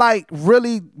like,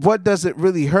 really, what does it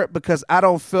really hurt? Because I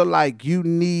don't feel like you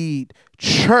need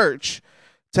church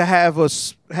to have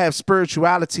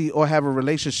spirituality or have a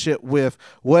relationship with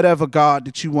whatever God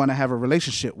that you want to have a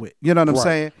relationship with. You know what I'm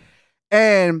saying?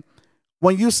 And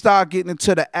when you start getting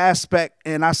into the aspect,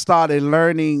 and I started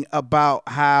learning about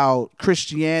how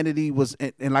Christianity was,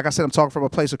 and like I said, I'm talking from a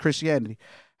place of Christianity,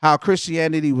 how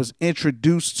Christianity was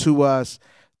introduced to us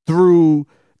through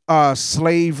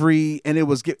slavery, and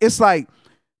it's like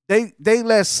they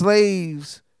let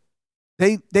slaves,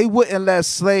 they wouldn't let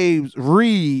slaves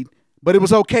read, but it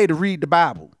was okay to read the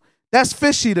Bible. That's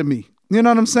fishy to me. You know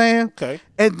what I'm saying? Okay.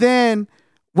 And then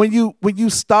when you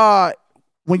start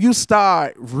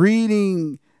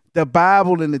reading the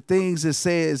Bible and the things it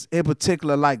says in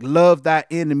particular, like love thy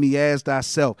enemy as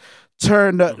thyself,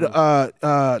 unless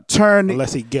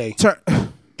he gay.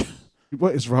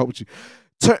 What is wrong with you?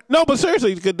 No, but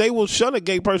seriously, because they will shun a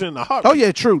gay person in the heart. Oh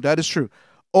yeah, true. That is true.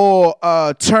 Or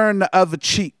turn the other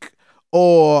cheek,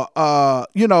 or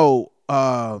to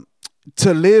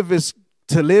live is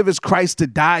Christ, to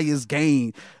die is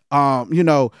gain.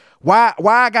 Why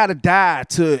I gotta die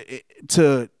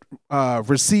to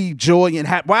receive joy and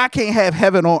why I can't have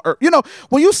heaven on earth? You know,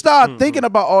 when you start thinking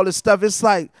about all this stuff, it's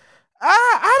like,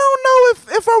 I don't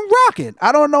know if I'm rocking.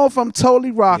 I don't know if I'm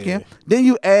totally rocking. Yeah. Then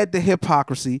you add the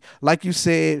hypocrisy, like you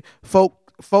said, folk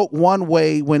one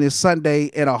way when it's Sunday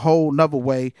and a whole nother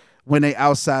way when they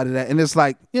outside of that. And it's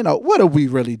like, what are we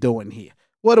really doing here?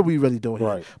 What are we really doing here?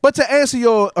 Right. But to answer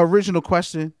your original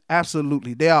question,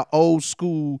 absolutely. There are old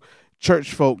school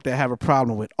church folk that have a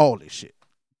problem with all this shit.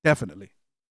 Definitely.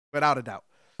 Without a doubt.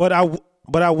 But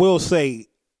I will say,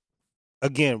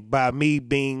 again, by me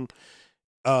being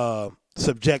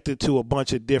subjected to a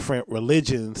bunch of different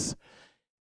religions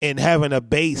and having a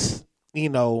base,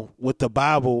 with the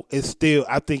Bible, it's still,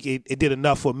 I think it did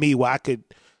enough for me where I could,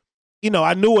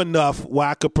 I knew enough where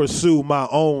I could pursue my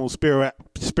own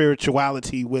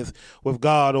spirituality with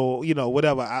God or,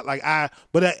 whatever.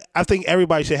 But I think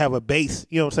everybody should have a base,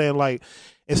 you know what I'm saying? Like,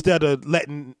 instead of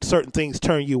letting certain things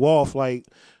turn you off, like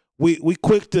we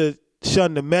quick to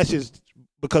shun the message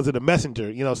because of the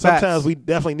messenger. Sometimes Facts. we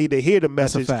definitely need to hear the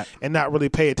message fact. and not really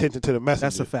pay attention to the messenger.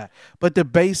 That's a fact. But the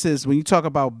basis, when you talk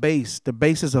about base, the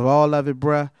basis of all of it,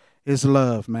 bruh, is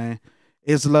love, man.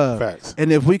 It's love. Facts.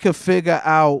 And if we could figure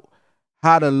out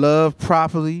how to love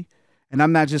properly, and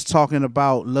I'm not just talking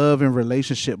about love in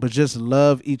relationship, but just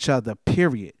love each other,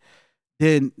 period,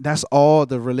 then that's all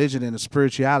the religion and the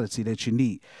spirituality that you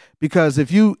need. Because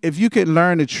if you can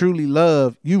learn to truly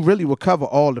love, you really will cover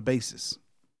all the bases.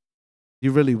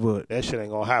 You really would. That shit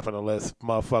ain't gonna happen unless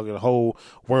motherfucking the whole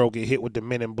world get hit with the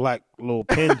Men in Black little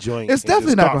pin joint. It's and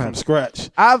definitely just not start gonna from happen.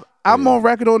 scratch. I'm on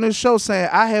record on this show saying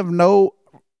I have no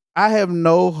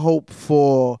hope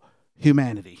for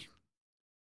humanity.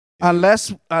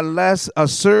 Unless a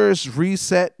serious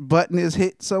reset button is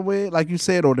hit somewhere, like you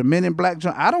said, or the Men in Black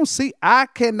joint, I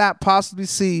cannot possibly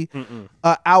see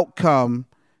an outcome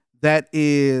that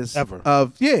is Ever.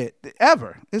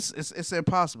 ever. It's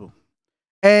impossible.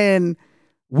 And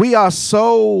we are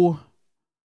so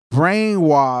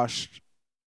brainwashed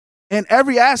in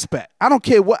every aspect. I don't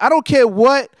care what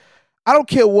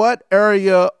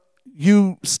area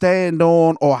you stand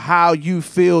on or how you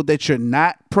feel that you're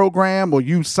not programmed or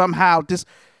you somehow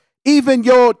even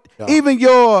your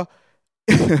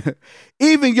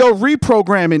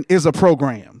reprogramming is a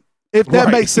program. If that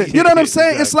Right. makes sense. You know what I'm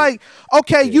saying? Exactly. It's like,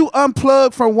 okay, you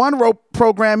unplugged from one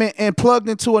programming and plugged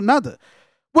into another.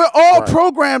 We're all Right.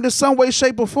 programmed in some way,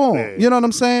 shape, or form. Yeah. You know what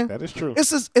I'm saying? That is true. It's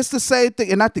the same thing,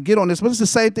 and not to get on this, but it's the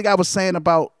same thing I was saying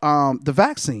about the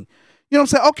vaccine. You know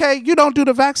what I'm saying? Okay, you don't do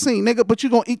the vaccine, nigga, but you're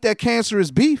gonna eat that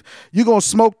cancerous beef. You're gonna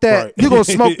smoke that, Right. you're gonna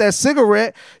smoke that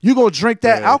cigarette, you're gonna drink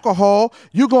that alcohol,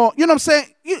 you know what I'm saying?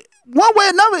 One way or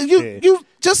another, you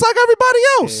just like everybody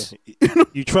else. Yeah.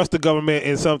 You trust the government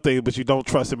in some things, but you don't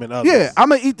trust them in others. Yeah, I'm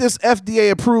gonna eat this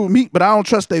FDA approved meat, but I don't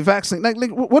trust their vaccine. Like,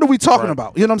 what are we talking Right.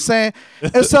 about? You know what I'm saying?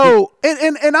 And so,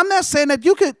 and I'm not saying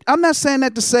that I'm not saying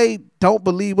that to say don't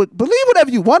believe whatever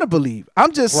you want to believe.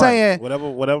 I'm just saying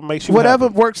whatever makes you whatever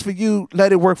happy. works for you,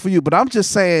 let it work for you. But I'm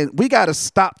just saying we got to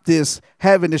stop this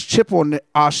having this chip on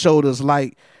our shoulders,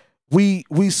 like we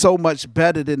so much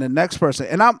better than the next person.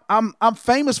 And I'm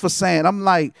famous for saying, I'm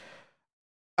like,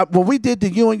 when we did the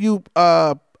You and You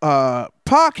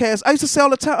podcast, I used to say all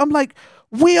the time, I'm like,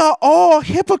 we are all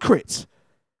hypocrites.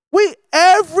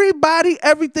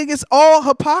 Everything is all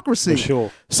hypocrisy. For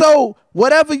sure. So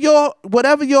whatever your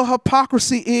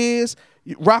hypocrisy is,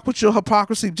 you rock with your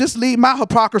hypocrisy. Just leave my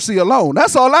hypocrisy alone.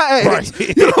 That's all I ask.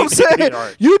 Right. You know what I'm saying?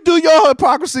 Right. You do your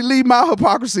hypocrisy, leave my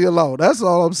hypocrisy alone. That's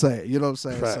all I'm saying. You know what I'm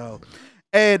saying? Right. So,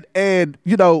 and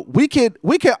we can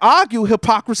argue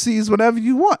hypocrisies whenever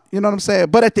you want. You know what I'm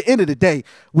saying? But at the end of the day,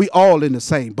 we all in the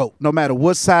same boat, no matter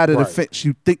what side of the Right. fence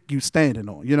you think you standing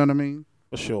on. You know what I mean?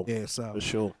 For sure. Yeah. So, For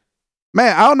sure.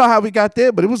 man, I don't know how we got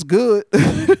there, but it was good.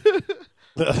 Man,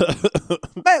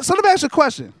 so let me ask you a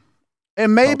question.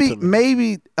 And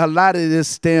maybe a lot of this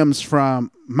stems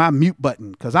from my mute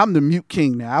button, because I'm the mute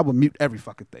king now. I will mute every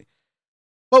fucking thing.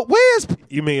 But where's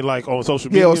You mean like on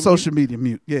social media? on social media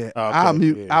mute? Yeah, Oh,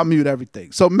 okay. I'll mute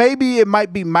everything. So maybe it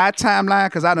might be my timeline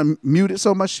because I done muted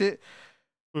so much shit.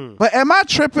 But am I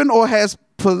tripping, or has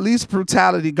police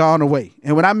brutality gone away?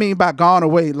 And what I mean by gone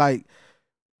away, like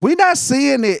we're not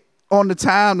seeing it on the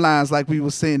timelines like we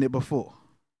were seeing it before.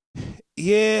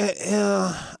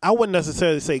 Yeah, I wouldn't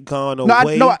necessarily say gone No,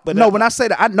 away. when I say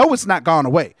that, I know it's not gone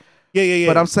away. Yeah.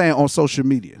 But I'm saying on social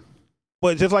media.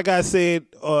 But just like I said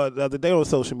the other day on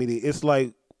social media, it's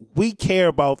like we care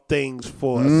about things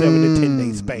for a 7 to 10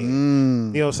 day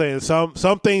span. You know what I'm saying?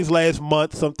 Some things last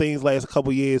months, some things last a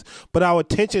couple years, but our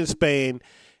attention span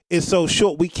is so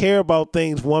short. We care about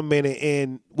things 1 minute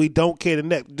and we don't care the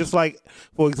next. Just like,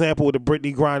 for example, with the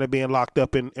Brittany Griner being locked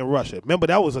up in Russia. Remember,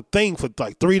 that was a thing for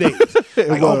like 3 days.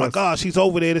 Like, oh my God, she's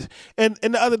over there. And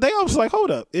the other day, I was like, hold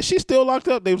up, is she still locked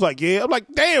up? They was like, yeah. I'm like,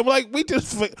 damn, like we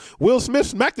just Will Smith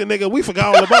smacked the nigga. We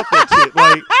forgot all about that shit.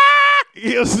 Like,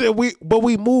 you know what I'm saying? But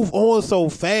we move on so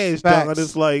fast, John.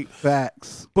 It's like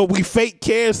facts. But we fake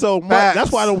care so much. Facts.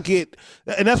 That's why I don't get,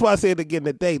 and that's why I said again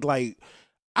today, like,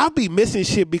 I'll be missing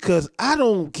shit because I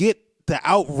don't get the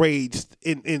outrage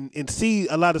and see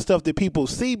a lot of stuff that people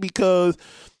see because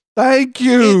thank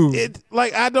you.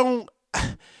 Like I don't.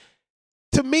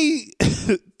 To me,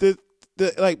 the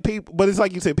like people, but it's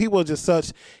like you said, people are just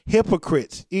such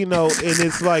hypocrites, you know. And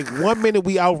it's like 1 minute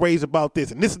we outrage about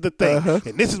this, and this is the thing,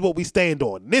 and this is what we stand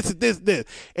on. And this is this,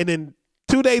 and then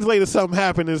 2 days later something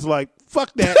happened. It's like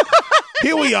fuck that.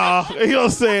 Here we are. You know what I'm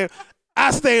saying?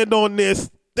 I stand on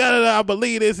this. I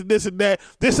believe this and this and that.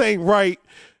 This ain't right.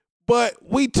 But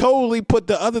we totally put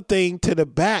the other thing to the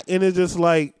back, and it's just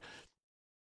like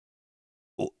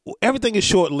everything is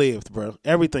short lived, bro.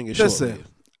 Everything is short lived.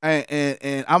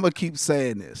 And I'm gonna keep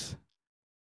saying this.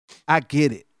 I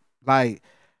get it. Like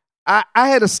I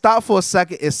had to stop for a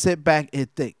second and sit back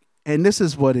and think. And this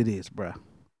is what it is, bro.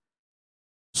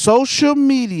 Social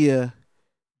media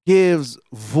gives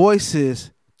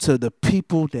voices to the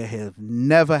people that have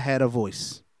never had a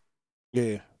voice.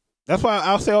 Yeah. That's why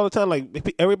I'll say all the time,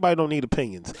 like, everybody don't need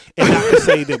opinions. And not to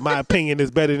say that my opinion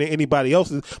is better than anybody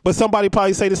else's, but somebody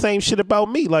probably say the same shit about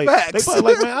me. Like, facts. They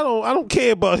probably like, man, I don't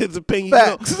care about his opinion.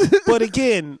 Facts. You know? But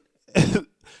again,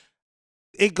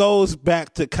 it goes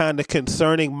back to kind of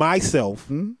concerning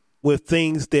myself with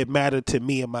things that matter to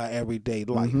me in my everyday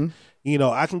life. You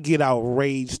know, I can get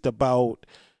outraged about,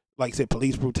 like I said,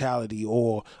 police brutality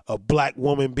or a black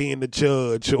woman being the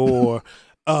judge or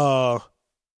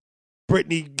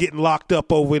Brittany getting locked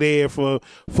up over there for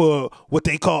what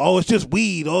they call, it's just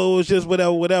weed, it's just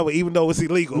whatever, even though it's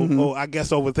illegal, or I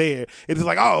guess over there. It's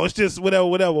like, it's just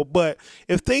whatever. But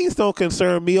if things don't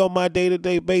concern me on my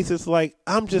day-to-day basis, like,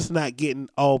 I'm just not getting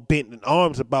all bent in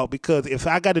arms about, because if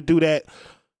I got to do that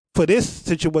for this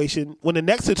situation, when the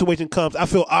next situation comes, I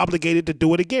feel obligated to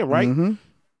do it again, right? And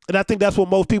I think that's what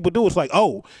most people do. It's like,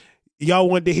 y'all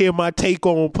wanted to hear my take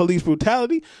on police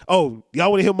brutality? Oh, y'all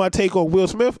want to hear my take on Will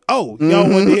Smith? Oh, y'all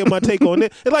wanted to hear my take on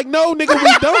it? It's like, no, nigga,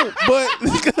 we don't. But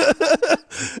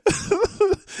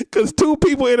because two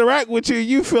people interact with you,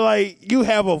 you feel like you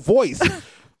have a voice.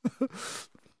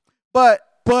 But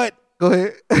go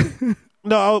ahead.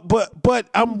 No, but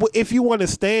if you want to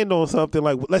stand on something,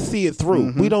 like, let's see it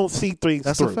through. We don't see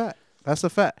things through. That's a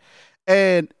fact.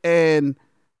 And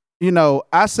you know,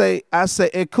 I say,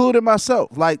 including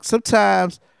myself, like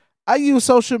sometimes I use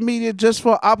social media just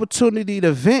for opportunity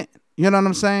to vent. You know what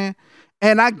I'm saying?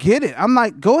 And I get it. I'm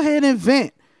like, go ahead and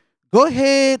vent. Go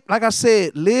ahead, like I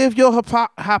said, live your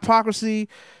hypocrisy.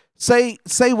 Say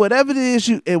whatever it is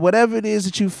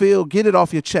that you feel, get it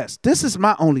off your chest. This is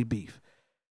my only beef.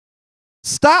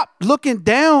 Stop looking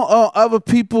down on other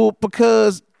people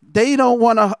because they don't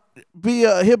want to be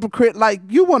a hypocrite like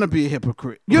you want to be a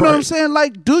hypocrite. You know what I'm saying?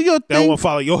 Like, do your thing. They don't want to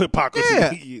follow your hypocrisy.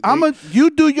 Yeah, you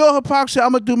do your hypocrisy,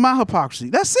 I'm gonna do my hypocrisy.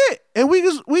 That's it. And we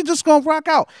just gonna rock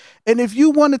out. And if you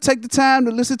want to take the time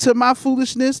to listen to my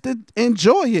foolishness, then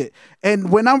enjoy it. And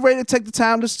when I'm ready to take the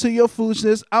time to listen to your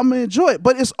foolishness, I'm gonna enjoy it.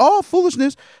 But it's all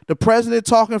foolishness. The president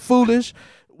talking foolish,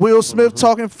 Will Smith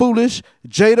talking foolish,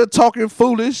 Jada talking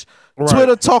foolish,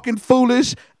 Twitter talking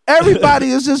foolish.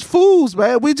 Everybody is just fools,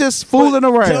 man. We just fooling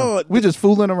around. John, we just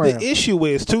fooling around. The issue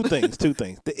is two things.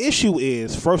 The issue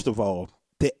is, first of all,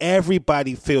 that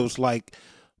everybody feels like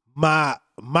my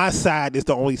side is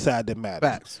the only side that matters.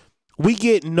 Facts. We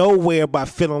get nowhere by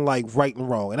feeling like right and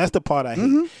wrong, and that's the part I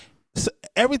hate. So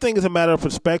everything is a matter of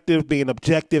perspective. Being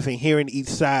objective and hearing each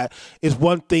side is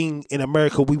one thing in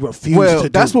America we refuse to do.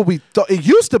 That's what we thought. It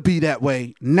used to be that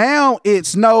way. Now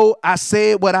it's no, I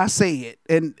said what I said.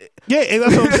 And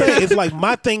that's what I'm saying. It's like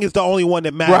my thing is the only one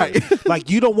that matters. Right. Like,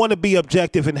 you don't want to be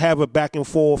objective and have a back and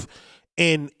forth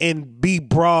and be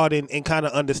broad and kind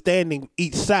of understanding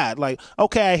each side. Like,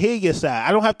 okay, I hear your side.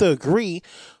 I don't have to agree,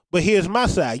 but here's my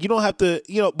side. You don't have to,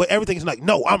 but everything's like,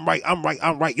 no, I'm right.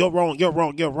 You're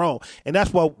wrong. And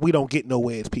that's why we don't get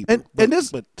nowhere as people.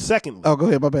 But secondly. Oh, go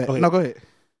ahead. My bad. No, go ahead.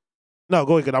 No,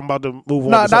 go ahead, because I'm about to move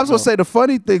on. No, I was going to say, the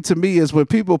funny thing to me is when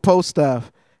people post stuff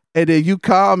and then you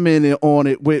commented on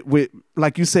it with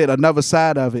like you said, another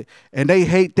side of it, and they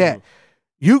hate that.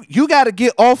 You got to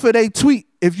get off of their tweet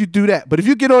if you do that. But if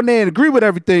you get on there and agree with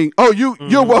everything,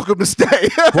 you're welcome to stay.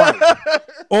 Right.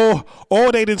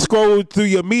 Or they didn't scroll through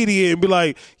your media and be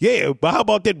like, yeah, but how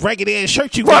about that raggedy ass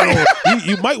shirt you got on?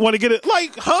 You might want to get it.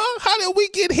 Like, huh? How did we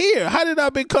get here? How did I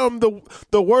become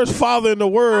the worst father in the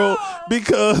world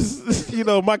because,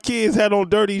 my kids had on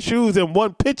dirty shoes in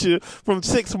one picture from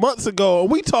 6 months ago?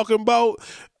 And we talking about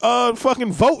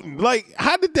fucking voting. Like,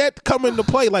 how did that come into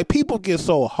play? Like, people get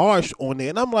so harsh on it.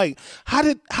 And I'm like, how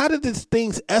did these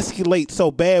things escalate so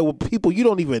bad with people you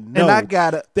don't even know? And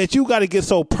that you got to get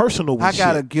so personal with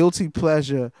shit. A guilty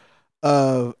pleasure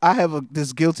of,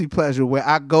 this guilty pleasure where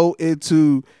I go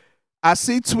into, I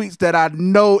see tweets that I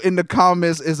know in the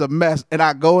comments is a mess, and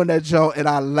I go in that joint and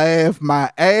I laugh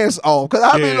my ass off. Because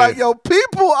I be like, yo,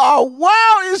 people are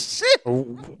wild as shit.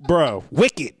 Bro,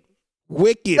 wicked.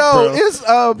 Wicked, no, bro. It's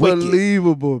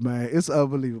unbelievable, man. It's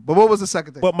unbelievable. But what was the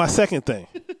second thing? But my second thing,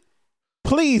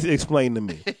 please explain to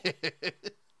me.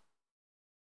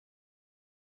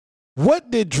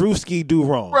 What did Drewski do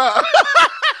wrong? Bruh.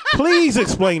 Please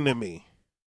explain to me.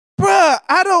 Bruh,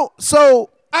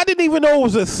 I didn't even know it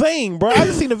was a thing, bro. I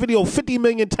just seen the video 50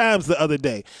 million times the other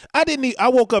day. I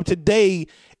woke up today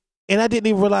and I didn't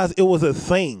even realize it was a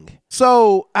thing.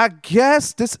 So I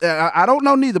guess this, I don't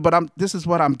know neither, but this is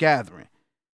what I'm gathering.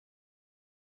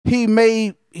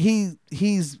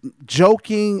 He's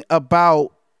joking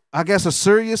about, I guess, a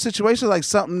serious situation, like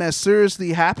something that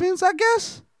seriously happens, I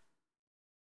guess.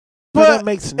 But that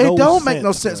makes no sense. It don't make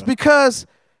no sense, because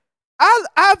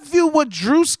I view what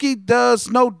Drewski does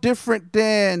no different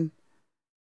than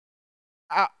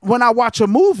when I watch a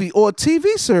movie or a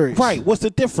TV series. Right. What's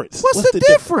the difference? What's the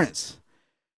difference?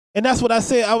 And that's what I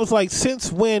said. I was like,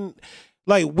 since when,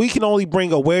 like, we can only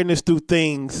bring awareness through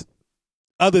things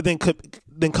other than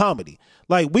comedy.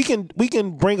 Like, we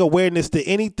can bring awareness to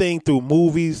anything through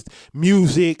movies,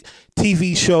 music,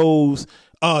 TV shows,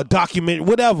 document,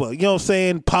 whatever, you know what I'm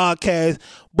saying, podcast.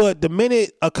 But the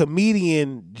minute a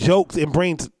comedian jokes and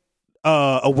brings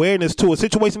awareness to a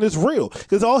situation, it's real.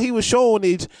 Because all he was showing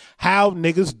is how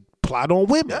niggas plot on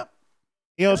women. Yep.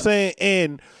 You know what I'm saying?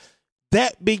 And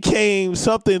that became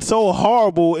something so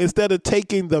horrible instead of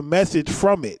taking the message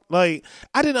from it. Like,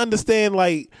 I didn't understand,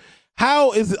 like,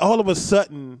 how is it all of a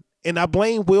sudden, and I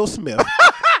blame Will Smith,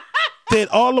 that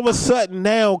all of a sudden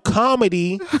now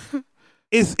comedy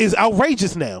is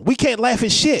outrageous now. We can't laugh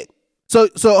at shit. So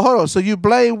hold on. So you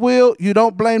blame Will, you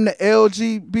don't blame the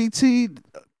LGBT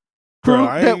crew?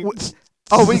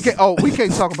 We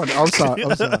can't talk about that. I'm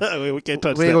sorry. We can't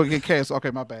touch that. We ain't gonna get canceled.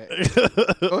 Okay, my bad.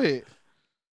 Go ahead.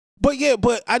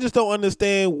 But I just don't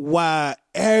understand why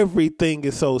everything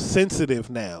is so sensitive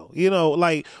now.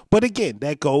 But again,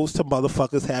 that goes to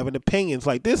motherfuckers having opinions.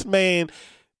 Like, this man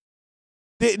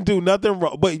didn't do nothing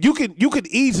wrong. But you could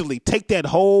easily take that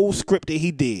whole script that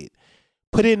he did,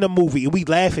 put it in a movie, and we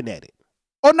laughing at it.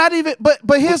 Or not even, but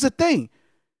here's the thing.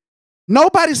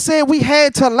 Nobody said we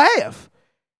had to laugh.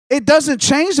 It doesn't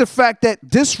change the fact that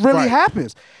this really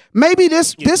happens. Maybe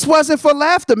this wasn't for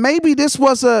laughter. Maybe this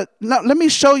was let me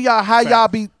show y'all how y'all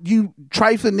you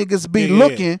trifling niggas be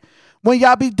looking when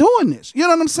y'all be doing this. You know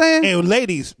what I'm saying? And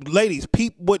ladies,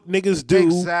 peep what niggas do.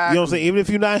 Exactly. You know what I'm saying? Even if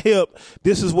you're not hip,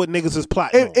 this is what niggas is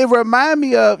plotting. It remind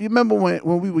me of, you remember when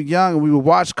we were young and we would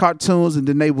watch cartoons and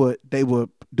then they would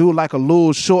do like a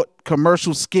little short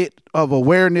commercial skit of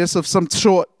awareness of some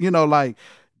sort, like,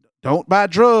 don't buy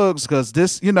drugs because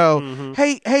this,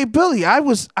 hey Billy,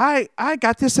 I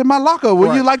got this in my locker.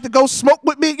 Would you like to go smoke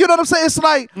with me? You know what I'm saying? It's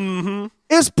like,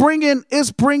 it's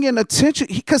bringing attention,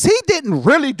 because he didn't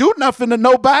really do nothing to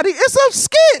nobody. It's a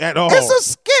skit. At all. It's a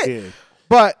skit. Yeah.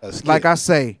 But like I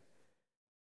say,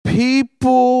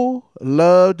 people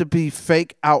love to be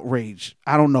fake outraged.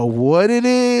 I don't know what it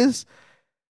is.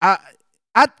 I'm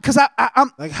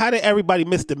like, how did everybody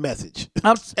miss the message?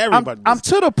 I'm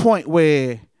to the point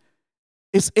where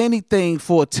it's anything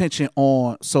for attention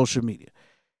on social media.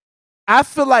 I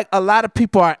feel like a lot of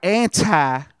people are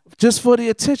anti just for the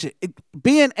attention.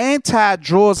 Being anti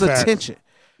draws attention.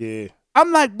 Yeah.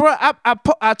 I'm like, bro,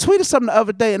 I tweeted something the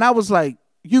other day and I was like,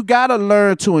 you got to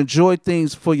learn to enjoy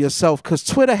things for yourself, because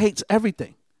Twitter hates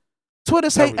everything.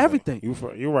 Twitter's hate everything. You're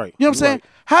right. You know what I'm saying? Right.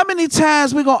 How many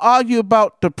times we going to argue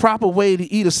about the proper way to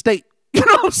eat a steak? You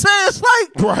know what I'm saying? It's like,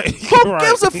 who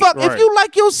gives a fuck? If you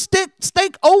like your steak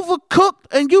overcooked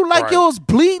and you like yours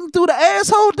bleeding through the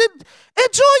asshole, then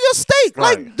enjoy your steak.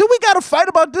 Right. Like, do we got to fight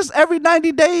about this every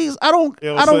 90 days? I don't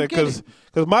get it.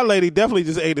 Because my lady definitely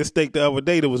just ate a steak the other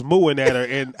day that was mooing at her,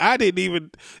 and I didn't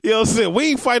even, you know what I'm saying?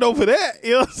 We ain't fight over that.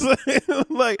 You know what I'm saying?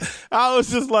 Like, I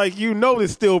was just like,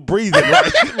 it's still breathing,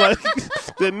 right? Like,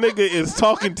 the nigga is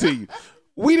talking to you.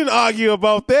 We didn't argue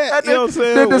about that. You know what I'm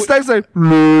saying? Then the state say,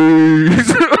 please.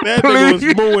 That nigga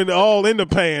was mooing all in the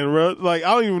pan, bro. Like,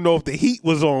 I don't even know if the heat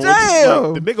was on.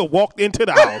 Damn. Like, the nigga walked into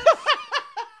the house.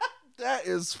 That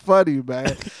is funny,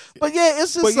 man. But yeah,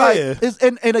 it's just But like, yeah. it's,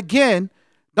 and again,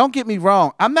 don't get me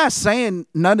wrong. I'm not saying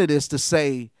none of this to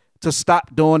say to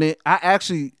stop doing it. I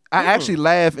actually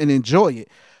laugh and enjoy it.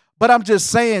 But I'm just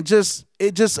saying,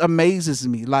 it just amazes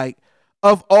me. Like,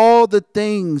 of all the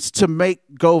things to make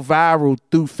go viral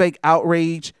through fake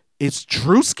outrage, it's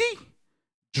Drewski.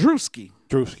 Drewski.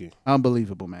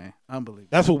 Unbelievable, man. Unbelievable.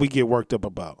 That's what we get worked up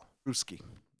about. Drewski.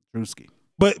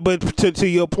 But to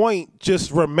your point,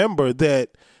 just remember that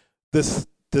the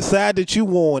side that you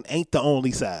on ain't the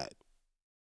only side.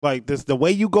 Like, this, the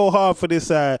way you go hard for this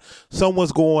side,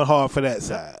 someone's going hard for that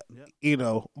side. Yep. You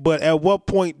know. But at what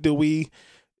point do we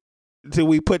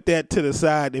put that to the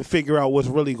side and figure out what's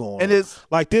really going And on? it's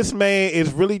Like, this man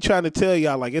is really trying to tell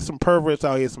y'all, like, it's some perverts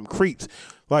out here, some creeps.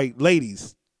 Like,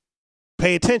 ladies,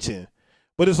 pay attention.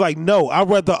 But it's like, no, I'd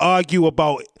rather argue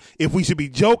about if we should be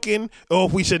joking or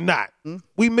if we should not. Mm-hmm.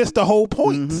 We missed the whole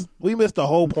point. We missed the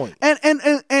whole point.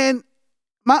 and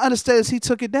my understanding is he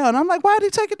took it down. I'm like, why did he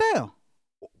take it down?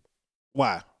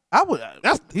 Why? I would.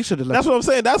 He should have left. That's what I'm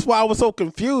saying. That's why I was so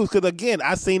confused. Because, again,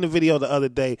 I seen the video the other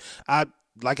day. I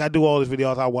do all these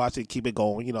videos. I watch it, keep it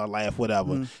going. You know, I laugh,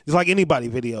 whatever. It's like anybody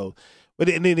video. But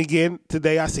then again,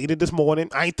 today I seen it this morning.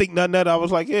 I ain't think nothing of it. I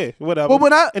was like, yeah, whatever.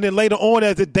 Well, and then later on,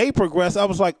 as the day progressed, I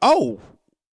was like, oh,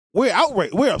 we're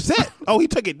outraged. We're upset. Oh, he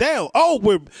took it down. Oh,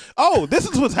 this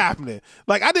is what's happening.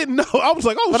 Like, I didn't know. I was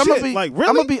like, oh, but shit. Like, really?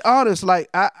 I'm gonna be honest. Like,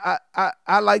 I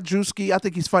like Drewski. I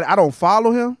think he's funny. I don't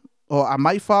follow him, or I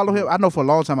might follow him. I know for a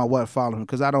long time I wasn't following him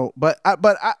because I don't. But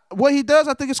what he does,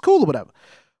 I think is cool or whatever.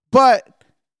 But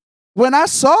when I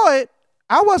saw it,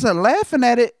 I wasn't laughing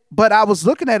at it, but I was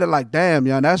looking at it like, damn,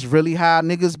 yo, that's really how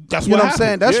niggas. That's you know what what I'm saying?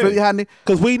 happened. That's Yeah. really how niggas.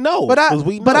 Because we know. But I that's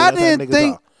how didn't niggas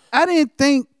think. are. I didn't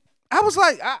think. I was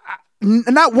like,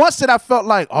 not once did I felt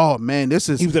like, oh man, this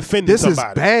is. He was offending This somebody.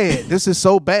 is bad. This is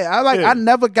so bad. I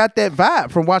never got that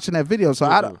vibe from watching that video. So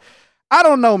I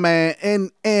don't know, man.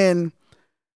 And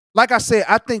like I said,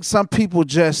 I think some people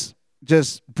just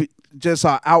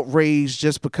are outraged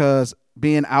just because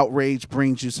being outraged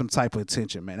brings you some type of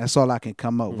attention, man. That's all I can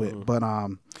come up with. But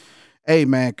hey,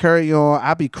 man, carry on.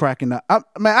 I be cracking up.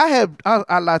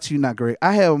 I lie to you not, Greg.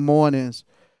 I have mornings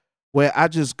where I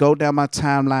just go down my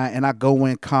timeline and I go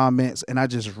in comments and I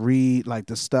just read like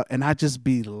the stuff and I just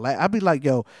be I be like,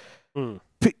 yo, I'm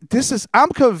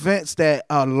convinced that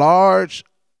a large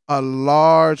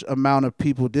amount of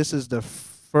people, this is the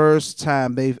first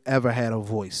time they've ever had a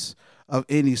voice of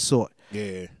any sort.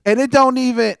 Yeah. And it don't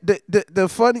even the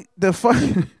funny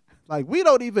like we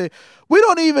don't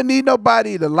even need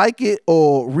nobody to like it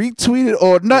or retweet it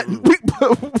or nothing.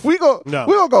 We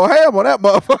gonna go ham on that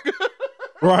motherfucker.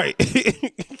 Right.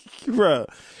 Bruh.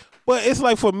 But it's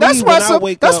like for me, That's why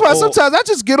sometimes I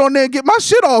just get on there and get my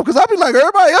shit off because I be like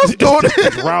everybody else doing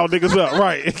it. Wild niggas up,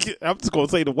 right? I'm just gonna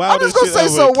say the I'm wildest just gonna shit say ever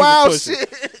some and keep it wild pushing.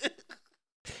 shit.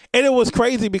 And it was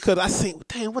crazy because I seen,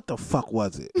 damn, what the fuck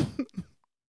was it?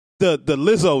 The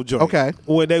Lizzo joint. Okay.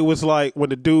 When they was like, when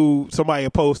the dude, somebody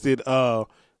had posted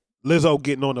Lizzo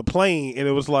getting on the plane, and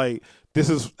it was like, this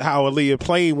is how Aaliyah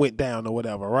plane went down or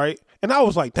whatever, right? And I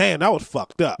was like, damn, that was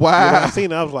fucked up. Wow. You know, when I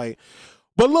seen it, I was like,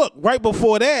 but look, right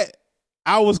before that,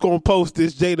 I was going to post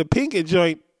this Jada Pinkett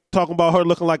joint talking about her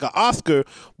looking like an Oscar,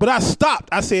 but I stopped.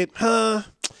 I said,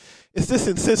 is this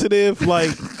insensitive?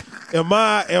 Like, am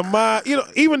I, you know,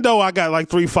 even though I got like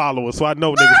 3 followers, so I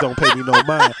know niggas don't pay me no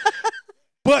mind.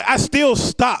 But I still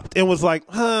stopped and was like,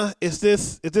 is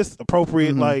this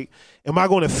appropriate? Like, am I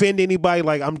going to offend anybody?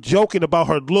 Like, I'm joking about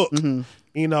her look,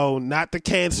 you know, not the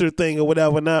cancer thing or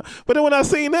whatever now. But then when I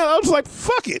seen that, I was like,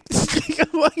 fuck it.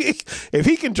 Like, if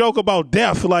he can joke about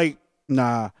death, like,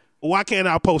 Nah. why can't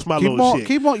I post my little shit?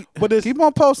 Keep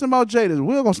on posting about Jada.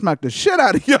 We're gonna smack the shit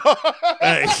out of y'all.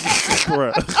 Hey,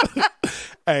 bruh.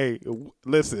 Hey,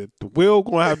 listen, Will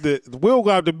gonna have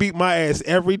to beat my ass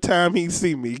every time he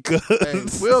see me.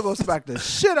 We're gonna smack the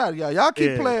shit out of y'all. Y'all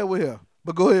keep playing with him.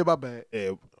 But go ahead, my bad.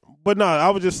 Yeah, but no, I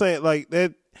was just saying like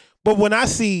that. But when I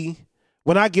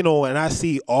get on and I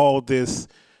see all this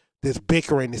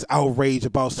bickering, this outrage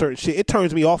about certain shit, it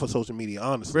turns me off of social media.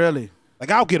 Honestly, Really? like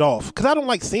I'll get off because I don't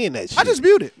like seeing that shit. I just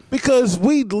mute it. Because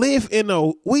we live in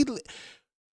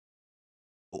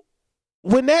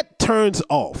when that turns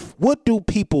off, what do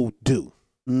people do?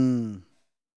 And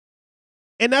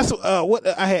that's what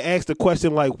I had asked the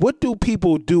question, like, what do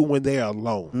people do when they're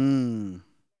alone?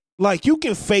 Like, you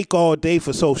can fake all day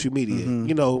for social media.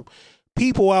 You know,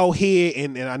 people out here,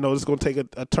 and I know it's going to take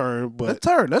a turn, but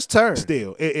Let's turn.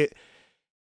 still,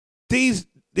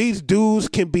 these dudes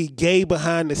can be gay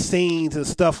behind the scenes and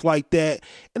stuff like that.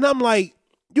 And I'm like,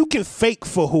 you can fake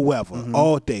for whoever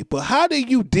all day, but how do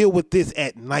you deal with this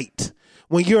at night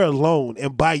when you're alone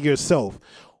and by yourself?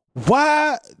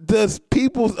 Why does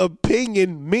people's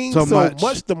opinion mean so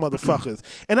much to motherfuckers?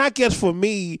 And I guess for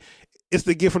me, it's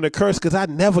the gift and the curse because I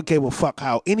never gave a fuck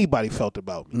how anybody felt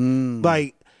about me.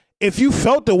 Like, if you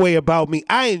felt the way about me,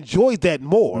 I enjoyed that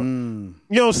more. You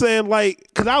know what I'm saying? Like,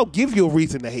 because I'll give you a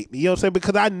reason to hate me. You know what I'm saying?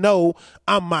 Because I know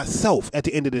I'm myself at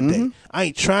the end of the day. I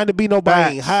ain't trying to be nobody. I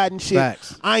ain't hiding shit.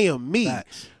 I am me.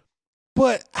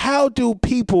 But how do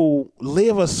people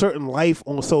live a certain life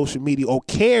on social media or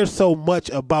care so much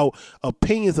about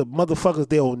opinions of motherfuckers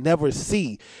they'll never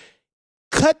see?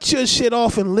 Cut your shit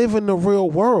off and live in the real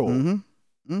world.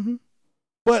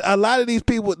 But a lot of these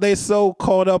people, they're so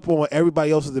caught up on everybody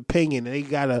else's opinion, and they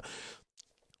gotta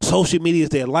social media is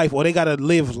their life, or they gotta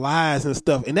live lies and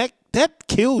stuff, and that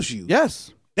kills you.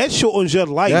 Yes, that shortens your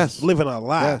life living a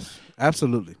lie. Yes,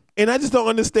 absolutely. And I just don't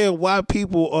understand why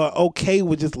people are okay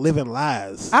with just living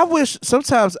lies.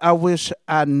 Sometimes I wish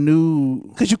I knew,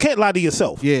 because you can't lie to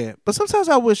yourself. Yeah, but sometimes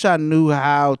I wish I knew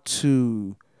how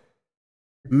to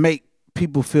make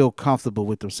people feel comfortable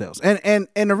with themselves. And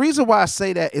the reason why I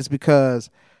say that is because,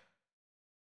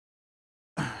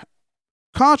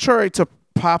 contrary to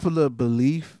popular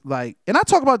belief, like, and I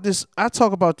talk about this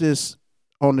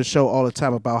on the show all the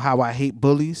time about how I hate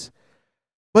bullies.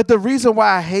 But the reason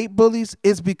why I hate bullies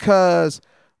is because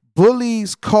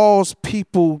bullies cause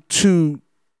people to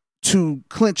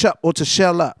clinch up or to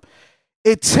shell up.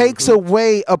 It takes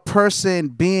away a person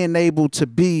being able to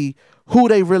be who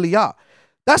they really are.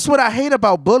 That's what I hate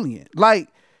about bullying. Like,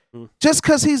 just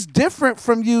because he's different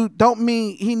from you don't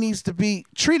mean he needs to be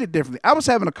treated differently. I was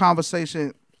having a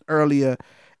conversation earlier,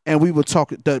 and we were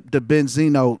talking, the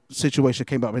Benzino situation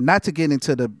came up, and not to get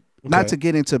into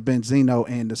Benzino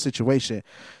and the situation,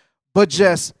 but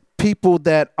just people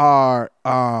that are,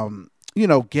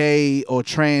 gay or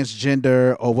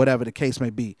transgender or whatever the case may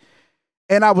be.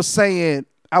 And I was saying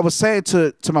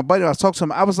to my buddy, I was talking to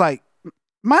him, I was like,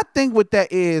 my thing with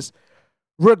that is,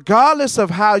 regardless of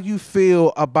how you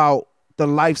feel about the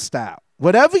lifestyle,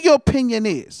 whatever your opinion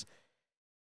is,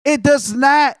 it does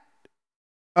not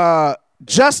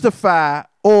justify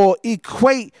or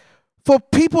equate for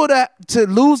people to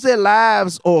lose their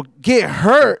lives or get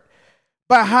hurt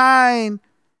behind,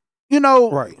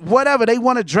 whatever. They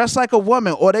want to dress like a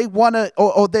woman, or they want to,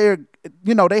 or they're,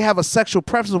 they have a sexual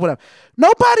preference or whatever.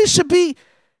 Nobody should be,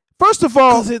 first of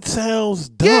all. Because it sounds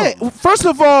dumb. Yeah, first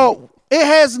of all, it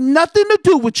has nothing to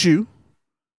do with you.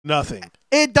 Nothing.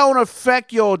 It don't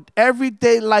affect your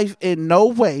everyday life in no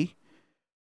way.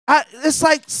 It's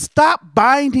like, stop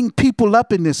binding people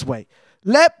up in this way.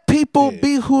 Let people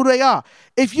be who they are.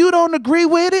 If you don't agree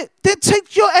with it, then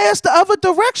take your ass the other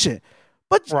direction.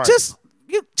 But just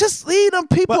leave them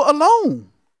people alone.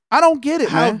 I don't get it,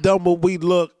 How man. dumb would we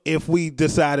look if we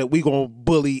decided we gonna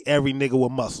bully every nigga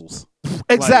with muscles?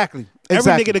 Exactly.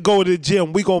 Every nigga that go to the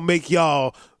gym, we gonna make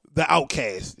y'all the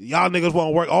outcast. Y'all niggas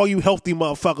won't work. All you healthy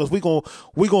motherfuckers,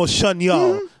 we gonna shun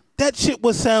y'all. That shit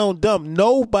would sound dumb.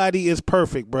 Nobody is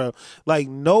perfect, bro. Like,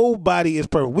 nobody is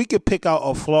perfect. We could pick out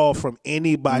a flaw from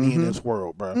anybody in this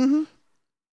world, bro.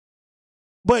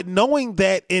 But knowing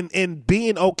that and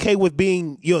being okay with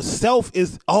being yourself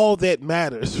is all that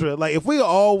matters, bro. Like, if we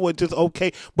all were just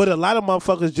okay, but a lot of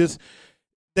motherfuckers just,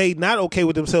 they not okay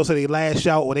with themselves, so they lash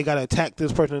out, or they gotta attack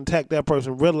this person, attack that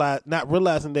person, not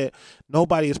realizing that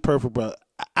nobody is perfect, bro.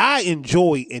 I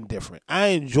enjoy indifferent. I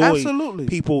enjoy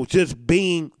people just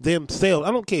being themselves.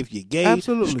 I don't care if you're gay,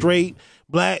 straight,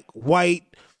 black, white,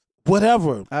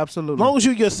 whatever. Absolutely. As long as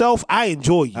you're yourself, I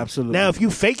enjoy you. Absolutely. Now, if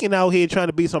you faking out here trying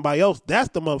to be somebody else, that's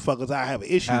the motherfuckers I have an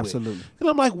issue with. And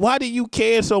I'm like, why do you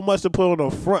care so much to put on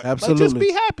the front? Absolutely. Like, just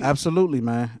be happy. Absolutely,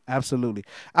 man. Absolutely.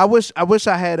 I wish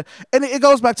I had, and it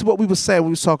goes back to what we were saying when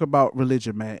we was talking about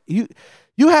religion, man. You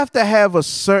have to have a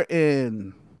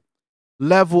certain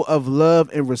level of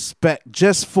love and respect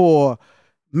just for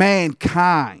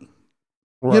mankind.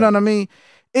 Right. You know what I mean?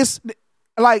 It's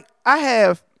like I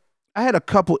had a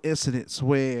couple incidents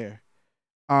where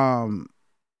some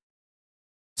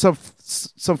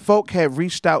folk had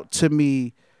reached out to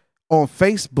me on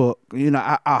Facebook.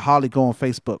 I hardly go on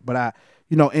Facebook, but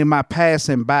in my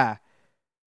passing by,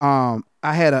 I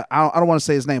had I don't want to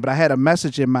say his name, but I had a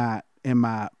message in my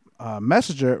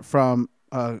messenger from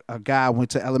a guy I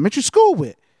went to elementary school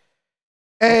with.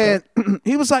 And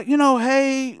he was like,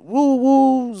 hey,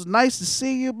 woo, it's nice to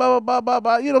see you, blah, blah, blah, blah,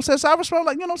 blah. You know what I'm saying? So I responded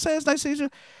like, it's nice to see you.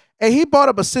 And he brought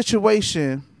up a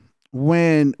situation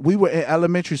when we were in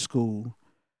elementary school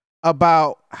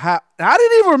about how, I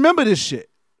didn't even remember this shit,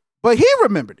 But he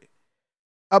remembered it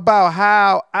about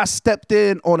how I stepped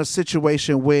in on a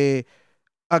situation where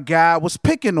a guy was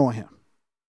picking on him.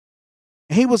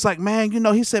 And he was like, man,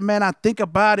 he said, man, I think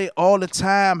about it all the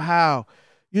time how,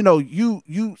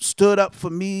 you stood up for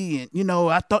me and,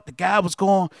 I thought the guy was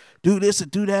going to do this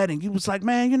and do that. And you was like,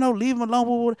 man, leave him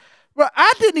alone. Bro,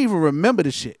 I didn't even remember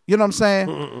the shit. You know what I'm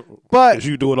saying? But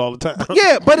you do it all the time.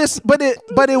 Yeah, but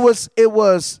it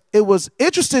was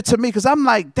interesting to me because I'm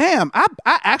like, damn, I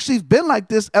actually been like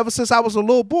this ever since I was a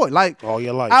little boy. Like all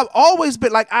your life. I've always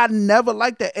been like, I never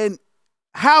liked that. And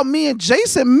how me and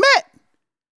Jason met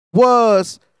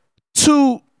was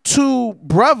two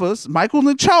brothers, Michael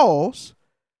and Charles,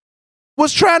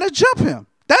 was trying to jump him.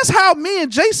 That's how me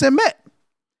and Jason met.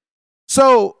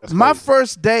 So my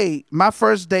first day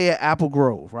at Apple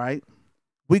Grove, right?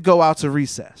 We go out to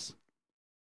recess.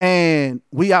 And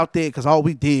we out there because all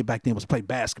we did back then was play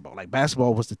basketball. Like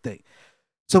basketball was the thing.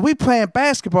 So we playing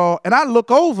basketball and I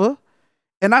look over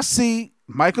and I see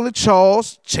Michael and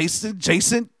Charles chasing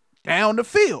Jason down the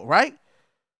field, right?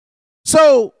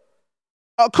 So,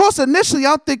 of course, initially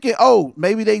I'm thinking, oh,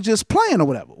 maybe they just playing or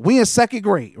whatever. We in second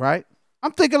grade, right?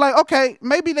 I'm thinking like, okay,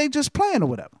 maybe they just playing or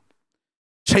whatever.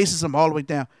 Chases them all the way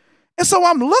down. And so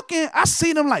I'm looking, I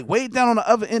see them like way down on the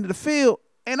other end of the field.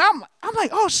 And I'm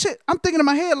like, oh shit. I'm thinking in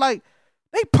my head, like,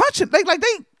 they punching, they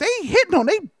hitting on,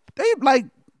 they like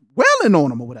wailing on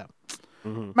them or whatever.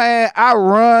 Mm-hmm. Man, I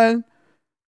run.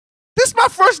 This is my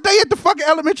first day at the fucking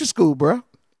elementary school, bro.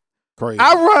 Crazy.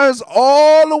 I runs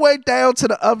all the way down to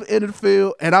the other end of the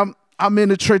field, and I'm in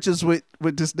the trenches with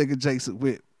this nigga Jason,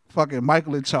 with fucking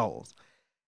Michael and Charles.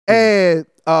 And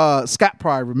Scott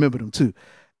probably remembered him too.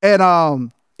 And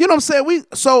you know what I'm saying?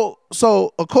 So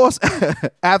of course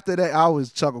after that I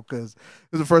always chuckle because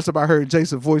it was the first time I heard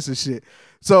Jason voice and shit.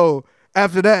 So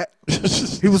after that,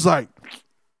 he was like,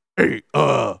 hey,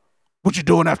 what you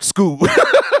doing after school?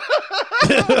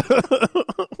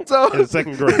 So in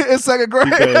second grade. In second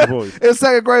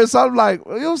grade. So I'm like,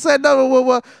 you know what I'm saying? No,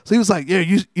 what? So he was like, yeah,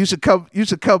 you should come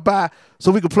by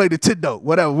so we could play Nintendo,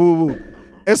 whatever. Woo, woo.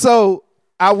 And so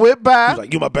I went by. He was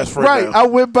like, you my best friend. Right. Now. I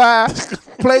went by,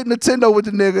 played Nintendo with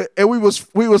the nigga, and we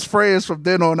was friends from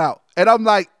then on out. And I'm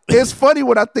like, it's funny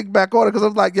when I think back on it because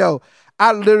I'm like, yo,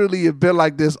 I literally have been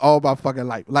like this all my fucking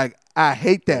life. Like, I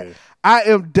hate that. Yeah. I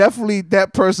am definitely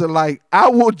that person. Like, I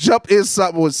will jump in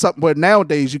something with something, but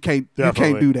nowadays you can't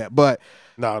do that. But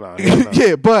no.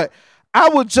 Yeah, but I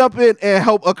would jump in and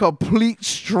help a complete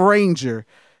stranger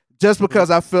just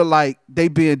because I feel like they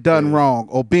being done wrong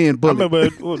or being bullied. I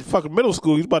remember fucking middle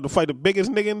school, you was about to fight the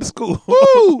biggest nigga in the school.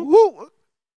 Who?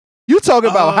 You talking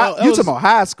about talking about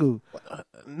high school?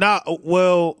 Nah,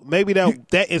 well, maybe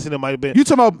that incident might have been. You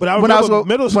talking about? But I remember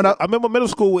middle school. I remember middle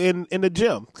school in the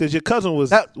gym because your cousin was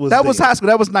that was high school.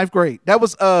 That was ninth grade. That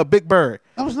was Big Bird.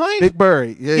 That was ninth. Big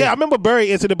Bird. Yeah, I remember Bird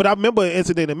incident, but I remember an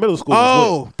incident in middle school.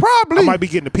 Oh, probably. I might be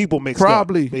getting the people mixed up.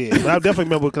 Yeah, but I definitely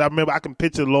remember because I remember I can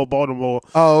picture Lower Baltimore.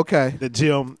 Oh, okay. The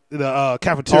gym, the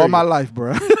cafeteria. All my life,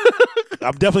 bro. I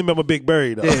definitely remember Big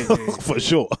Bird though, yeah. For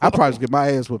sure. I probably get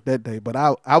my ass whooped that day, but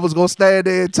I was gonna stand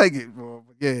there and take it. Bro.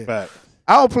 Yeah. Fact.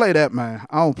 I don't play that, man.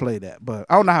 I don't play that, but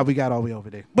I don't know how we got all the way over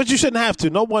there. But you shouldn't have to.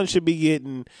 No one should be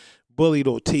getting bullied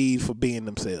or teased for being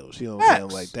themselves. You know what I'm saying?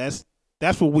 Like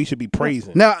that's what we should be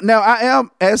praising. Now I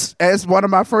am as one of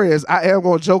my friends. I am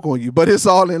gonna joke on you, but it's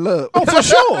all in love. Oh, for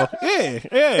sure. Yeah.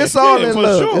 It's all in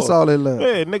love. Sure. It's all in love.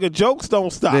 Yeah, nigga, jokes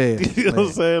don't stop. Yeah, you know what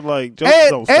I'm saying? Like jokes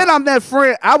don't stop. And I'm that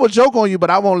friend. I would joke on you, but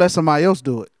I won't let somebody else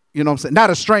do it. You know what I'm saying?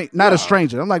 Not a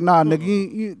stranger. I'm like, nah, nigga,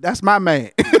 you, that's my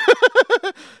man.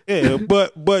 Yeah,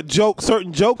 but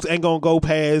certain jokes ain't gonna go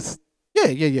past. Yeah.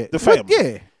 The family.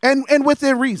 Yeah, and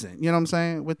within reason. You know what I'm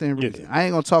saying? Within reason. Yeah. I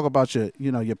ain't gonna talk about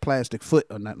your plastic foot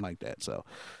or nothing like that. So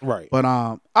right. But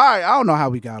all right. I don't know how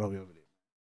we got over there.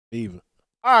 Either.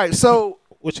 All right. So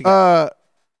what you got?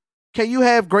 Can you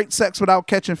have great sex without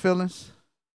catching feelings?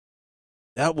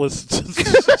 That was.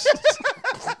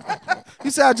 You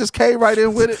said I just came right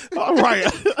in with it. All right.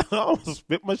 I almost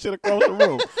spit my shit across the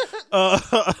room.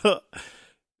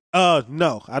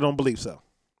 No, I don't believe so.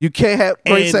 You can't have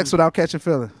great sex without catching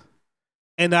feelings.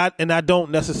 And I don't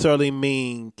necessarily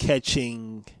mean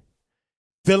catching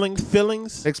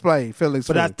feelings. Explain feelings.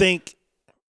 But I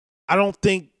don't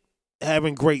think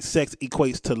having great sex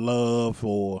equates to love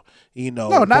or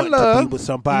no, not love. To be with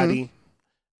somebody.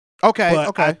 Mm-hmm. Okay. But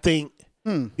okay. I think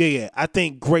I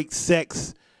think great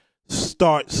sex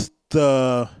starts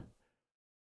the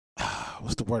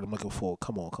what's the word I'm looking for?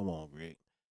 Come on, Greg.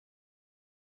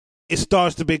 It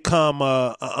starts to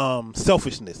become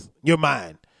selfishness. Your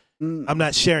mind. I'm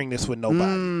not sharing this with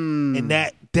nobody. And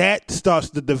that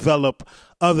starts to develop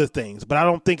other things. But I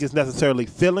don't think it's necessarily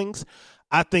feelings.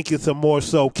 I think it's a more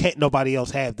so can't nobody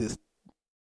else have this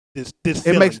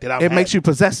feeling that I'm having. Makes you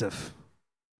possessive.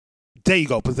 There you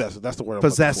go, possessive. That's the word.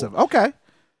 Possessive. Okay.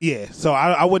 Yeah. So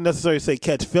I wouldn't necessarily say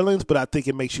catch feelings, but I think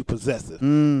it makes you possessive,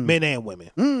 men and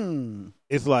women.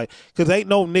 It's like because ain't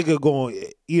no nigga going.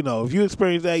 If you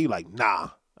experience that, you like, nah,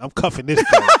 I'm cuffing this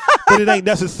guy. But it ain't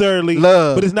necessarily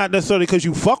love. But it's not necessarily because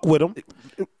you fuck with them.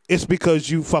 It's because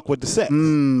you fuck with the sex.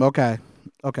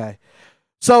 Okay.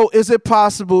 So is it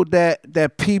possible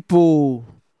that people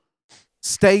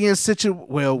stay in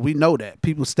well, we know that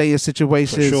people stay in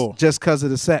situations just because of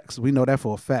the sex. We know that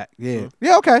for a fact. Yeah.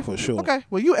 Yeah. Okay. For sure. Okay.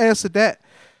 Well, you answered that.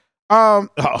 That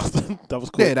was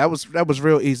cool. Yeah, that was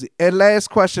real easy. And last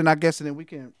question, I guess, and then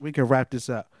we can wrap this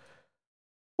up.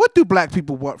 What do black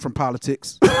people want from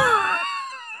politics?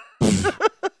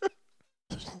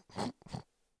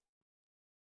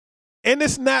 And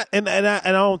it's not, and I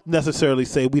don't necessarily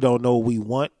say we don't know what we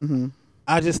want. Mm-hmm.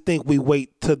 I just think we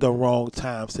wait to the wrong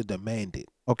times to demand it.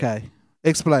 Okay,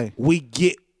 explain. We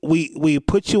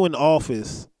put you in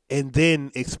office and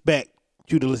then expect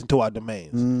you to listen to our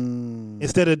demands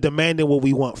instead of demanding what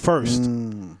we want first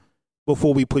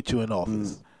before we put you in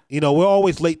office. We're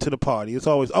always late to the party. It's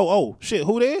always oh shit,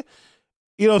 who there?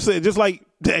 You know what I'm saying? Just like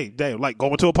damn, like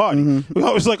going to a party. We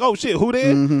always like, oh shit, who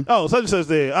there? Oh, such and such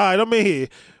there. All right, I'm in here,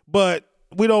 but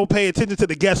we don't pay attention to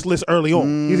the guest list early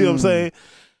on. You see what I'm saying?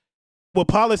 Well,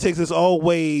 politics is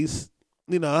always,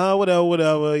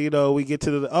 whatever. We get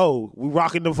to we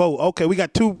rocking the vote. Okay, we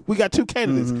got two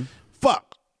candidates.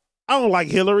 Fuck, I don't like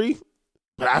Hillary,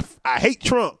 but I hate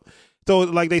Trump. So,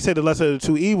 like they said, the lesser of the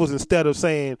two evils. Instead of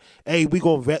saying, "Hey, we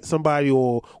gonna vet somebody,"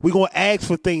 or we gonna ask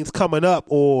for things coming up,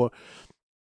 or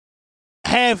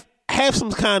have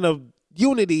some kind of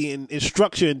unity and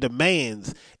structure and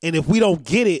demands. And if we don't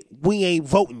get it, we ain't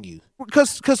voting you.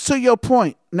 Because to your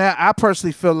point, now I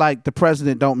personally feel like the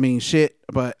president don't mean shit,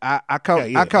 but I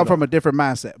come from a different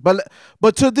mindset.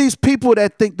 But to these people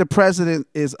that think the president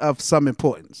is of some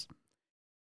importance,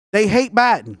 they hate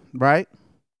Biden, right?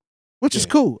 Which is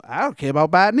cool. I don't care about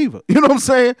Biden either. You know what I'm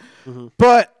saying? Mm-hmm.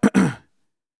 But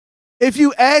if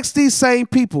you ask these same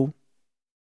people,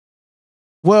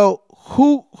 well,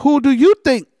 who do you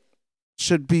think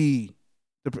should be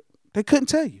they couldn't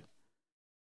tell you.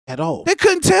 At all. They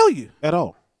couldn't tell you. At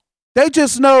all. They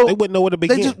just know. They wouldn't know where to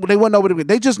begin. They wouldn't know where to begin.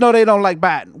 They just know they don't like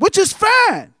Biden, which is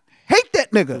fine. Hate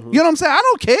that nigga. Mm-hmm. You know what I'm saying? I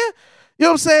don't care. You know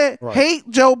what I'm saying? Right. Hate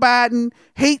Joe Biden,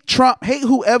 hate Trump, hate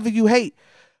whoever you hate.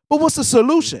 But what's the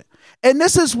solution? And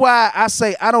this is why I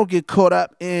say I don't get caught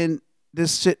up in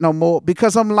this shit no more,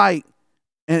 because I'm like,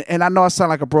 and I know I sound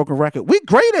like a broken record. We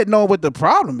great at knowing what the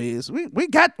problem is. We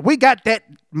got that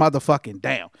motherfucking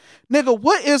down. Nigga,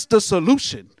 what is the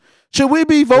solution? Should we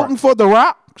be voting for The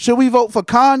Rock? Should we vote for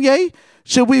Kanye?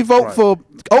 Should we vote for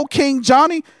O King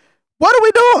Johnny? What are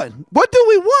we doing? What do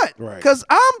we want? Because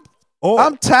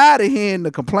I'm tired of hearing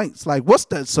the complaints. Like, what's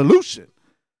the solution?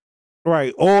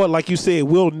 Right. Or like you said,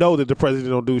 we'll know that the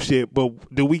president don't do shit, but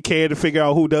do we care to figure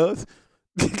out who does?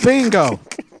 Bingo.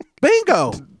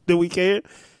 Bingo. Do we care?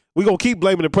 We gonna keep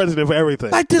blaming the president for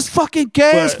everything. Like this fucking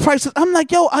gas prices. I'm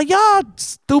like, yo, are y'all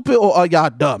stupid or are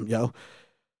y'all dumb, yo?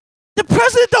 The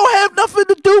president don't have nothing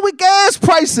to do with gas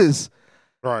prices.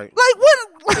 Right. Like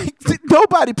what? Like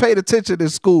nobody paid attention in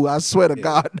school. I swear to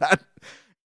God.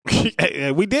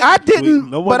 We did. I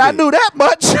didn't, but I knew that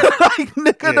much. Like,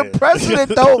 nigga, the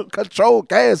president don't control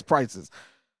gas prices.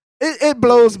 It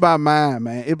blows my mind,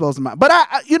 man. It blows my mind. But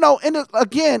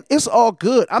again, it's all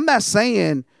good. I'm not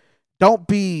saying don't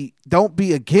be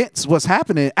against what's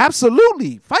happening.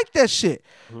 Absolutely, fight that shit.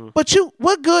 Mm-hmm. But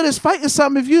what good is fighting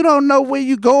something if you don't know where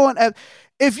you're going?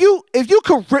 If you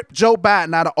could rip Joe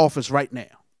Biden out of office right now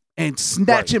and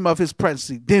snatch him of his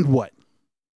presidency, then what?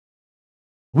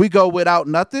 We go without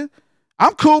nothing?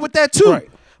 I'm cool with that too. Right.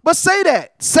 But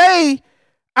say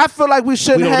I feel like we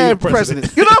shouldn't have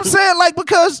presidents. You know what I'm saying? Like,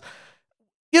 because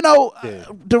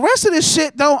the rest of this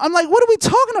shit I'm like, what are we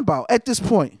talking about at this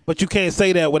point? But you can't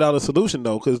say that without a solution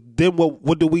though, because then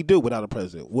what do we do without a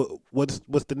president? What's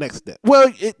the next step? Well,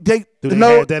 they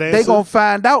gonna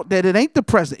find out that it ain't the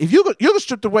president. If you can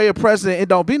strip away a president, it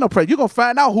don't be no president. You're gonna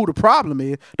find out who the problem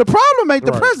is. The problem ain't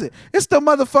the president. It's the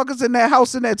motherfuckers in that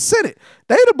house and that Senate.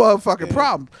 They the motherfucking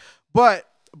problem. But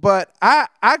I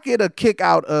get a kick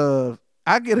out of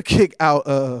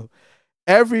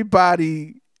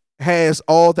everybody has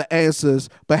all the answers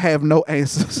but have no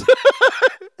answers.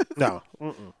 No.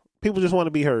 People just want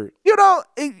to be heard You know,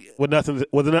 with nothing to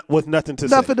nothing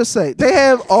say. to say. They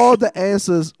have all the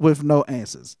answers with no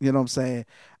answers. You know what I'm saying?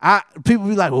 People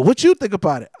be like, well, what you think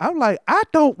about it? I'm like, I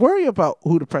don't worry about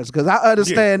who the president, because I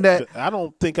understand that I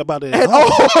don't think about it at at all.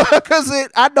 because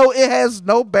I know it has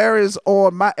no bearings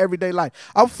on my everyday life.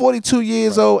 I'm 42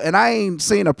 years old and I ain't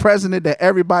seen a president that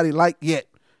everybody liked yet.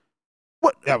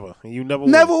 What? Ever. You never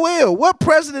Never will. will. What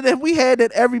president have we had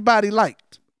that everybody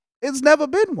liked? It's never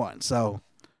been one. So,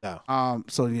 No.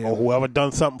 so yeah. Or whoever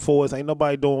done something for us. Ain't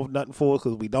nobody doing nothing for us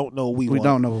because we don't know what we want.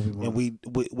 don't know what we want.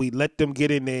 And we let them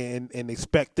get in there and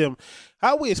expect them.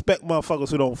 How we expect motherfuckers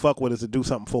who don't fuck with us to do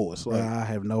something for us? Like, I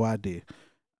have no idea.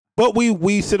 but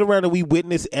we sit around and we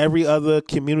witness every other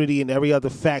community and every other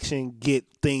faction get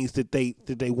things that they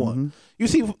want. Mm-hmm. You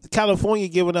see California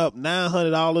giving up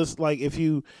 $900 like if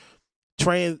you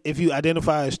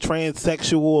identify as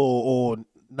transsexual or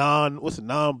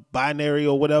non-binary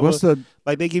or whatever. What's the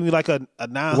like they give you like a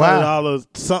 $900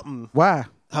 something. why?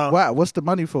 Huh? Why? What's the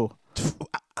money for?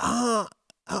 I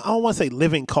don't want to say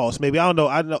living costs. Maybe I don't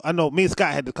know. I know. Me and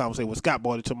Scott had this conversation. When Scott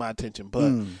brought it to my attention,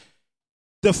 but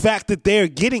the fact that they're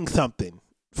getting something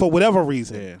for whatever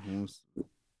reason,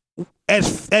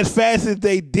 as fast as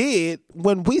they did,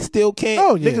 when we still can't.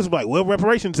 Oh, yeah. Niggas like, where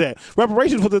reparations at?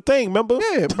 Reparations was a thing. Remember?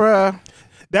 Yeah, bruh.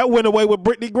 That went away with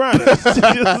Brittany Griner.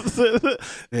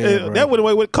 That went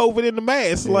away with COVID in the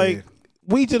mask. Yeah. Like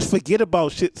we just forget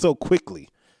about shit so quickly.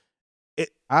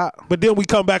 But then we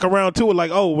come back around to it like,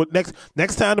 oh,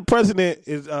 next time the president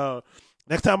is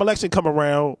next time election come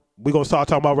around, we're gonna start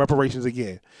talking about reparations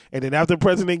again. And then after the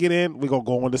president get in, we're gonna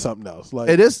go on to something else. Like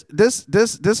And this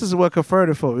is what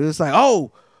converted for. It's like,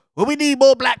 oh, well, we need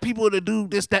more black people to do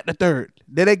this, that, and the third.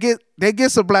 Then they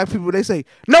get some black people. They say,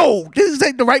 no, this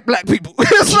ain't the right black people.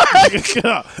 It's like,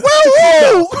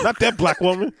 no, not that black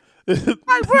woman.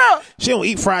 like, bro. She don't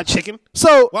eat fried chicken.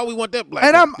 So Why we want that black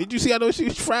and woman? Did you see? I know she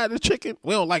fried the chicken.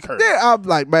 We don't like her. yeah, I'm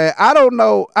like, man, I don't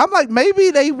know. I'm like, maybe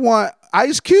they want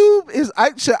Ice Cube.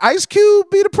 Should Ice Cube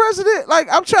be the president? Like,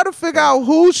 I'm trying to figure out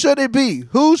who should it be.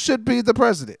 Who should be the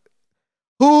president?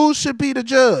 Who should be the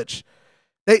judge?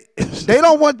 They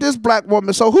don't want this black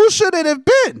woman. So who should it have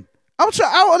been? I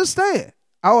don't understand.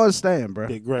 I don't understand, bro.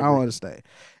 I don't understand.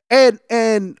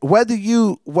 And whether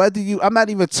you, I'm not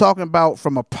even talking about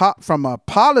from a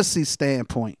policy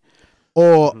standpoint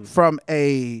or from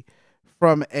a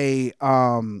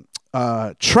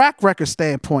track record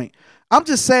standpoint. I'm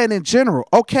just saying in general.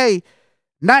 Okay,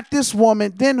 not this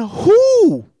woman. Then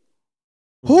who?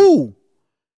 Who?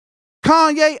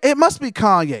 Kanye? It must be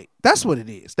Kanye. That's what it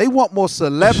is. They want more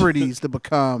celebrities to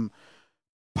become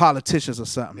politicians or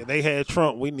something. Yeah, they had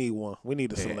Trump. We need one. We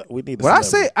need a we need a Well,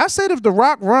 celebrity. I said if The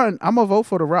Rock run, I'm gonna vote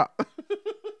for The Rock.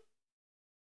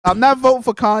 I'm not voting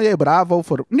for Kanye, but I vote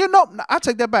for I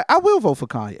take that back. I will vote for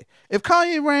Kanye. If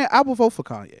Kanye ran, I will vote for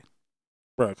Kanye.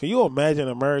 Bro, can you imagine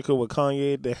America with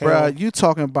Kanye? The hell? Bro, you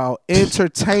talking about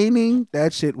entertaining?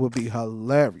 That shit would be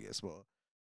hilarious, bro.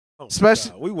 Oh,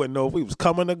 especially God. We wouldn't know if we was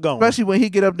coming or going. Especially when he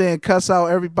get up there and cuss out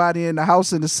everybody in the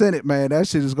House and the Senate, man. That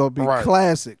shit is gonna be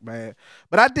classic, man.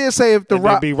 But I did say if The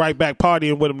Rock be right back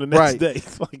partying with him the next day.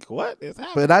 It's like, what is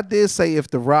happening? But I did say if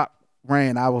The Rock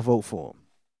ran, I would vote for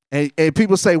him. And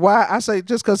people say why? I say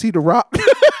just because he The Rock.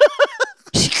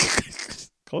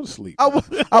 Go to sleep. I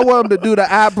want him to do the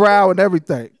eyebrow and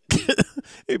everything.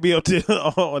 He'd be up there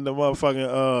on the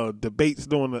motherfucking debates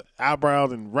doing the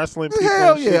eyebrows and wrestling people.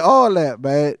 Hell and yeah, shit. all that,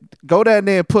 man. Go down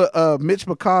there and put Mitch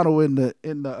McConnell in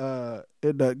the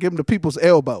give him the people's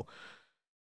elbow.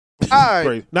 All right.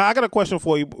 Crazy. Now I got a question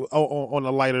for you on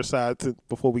the lighter side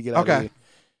before we get out of here.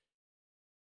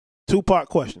 2-part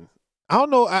question. I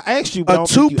don't know. I asked you, but I don't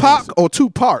think you Tupac answered. or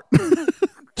two-part?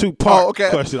 2-part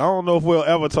question. I don't know if we'll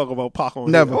ever talk about Pac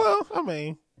on Never. here. Well, I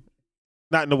mean,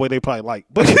 not in the way they probably like.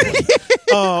 But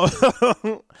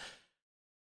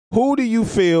who do you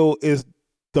feel is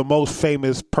the most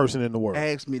famous person in the world?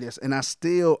 Ask me this, and I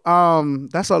still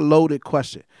that's a loaded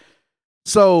question.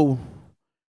 So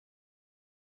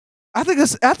I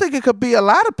think it could be a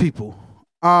lot of people.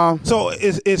 So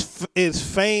is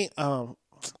fame? What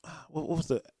was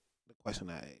the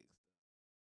question I asked?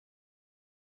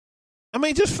 I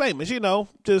mean, just famous,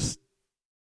 just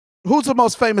who's the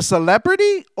most famous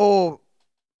celebrity or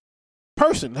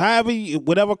person? However,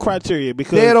 whatever criteria,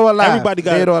 because dead or alive? Everybody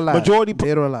got dead or alive. majority.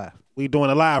 Dead or alive? We doing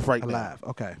alive right now. Alive.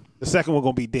 Okay. The second one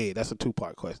gonna be dead. That's a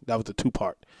 2-part question. That was a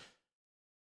 2-part.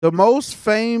 The most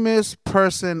famous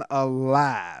person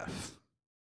alive.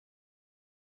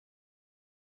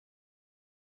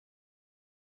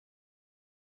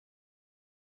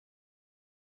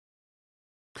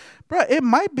 Bro, it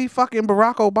might be fucking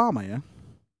Barack Obama, yeah.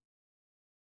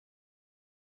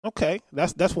 Okay,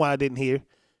 that's why I didn't hear.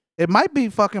 It might be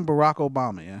fucking Barack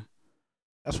Obama, yeah.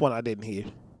 That's one I didn't hear.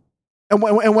 And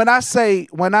when I say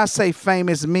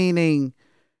famous, meaning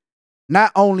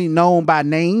not only known by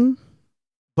name,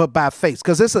 but by face,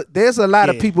 because there's a lot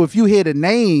of people. If you hear the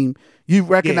name, you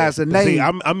recognize the name. See,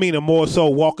 I mean, more so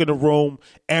walk in the room,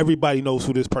 everybody knows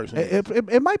who this person is.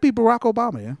 It might be Barack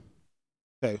Obama, yeah.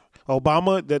 Okay,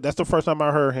 Obama. That's the first time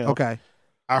I heard him. Okay,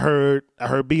 I heard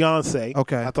Beyonce.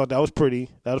 Okay, I thought that was pretty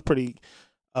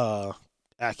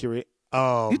accurate.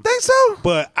 You think so?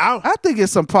 But I think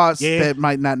it's some parts that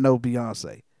might not know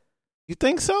Beyonce. You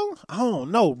think so? I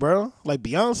don't know, bro. Like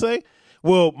Beyonce.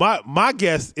 Well, my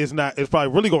guess is not. It's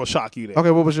probably really gonna shock you. There.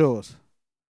 Okay, what was yours?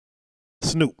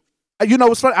 Snoop. You know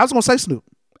what's funny? I was gonna say Snoop.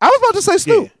 I was about to say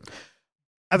Snoop. Yeah.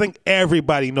 I think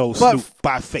everybody knows Snoop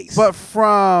by face. But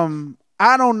from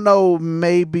I don't know,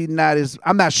 maybe not as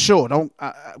I'm not sure. Don't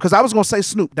because I was gonna say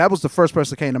Snoop. That was the first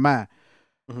person that came to mind.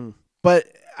 Mm-hmm. But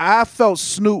I felt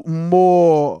Snoop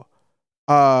more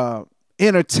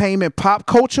entertainment, pop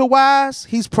culture wise.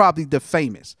 He's probably the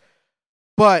famous.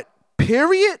 But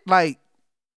period, like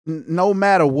no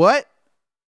matter what.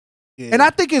 Yeah. And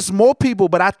I think it's more people,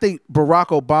 but I think Barack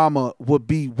Obama would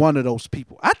be one of those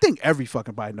people. I think every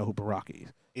fucking body know who Barack is.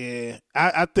 Yeah,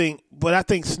 I think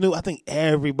Snoop. I think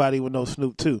everybody would know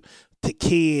Snoop too. To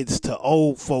kids, to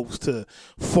old folks, to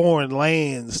foreign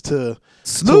lands, to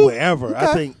wherever.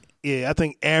 Okay. I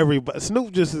think everybody.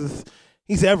 Snoop just is.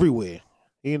 He's everywhere.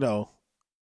 You know,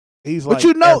 he's like.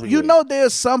 But everywhere.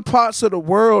 There's some parts of the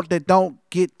world that don't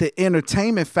get the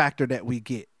entertainment factor that we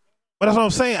get. But that's what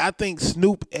I'm saying. I think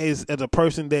Snoop is as a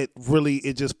person that really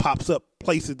it just pops up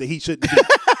places that he shouldn't be.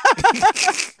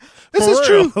 This is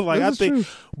true. Like this I think,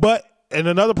 true. But and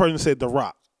another person said The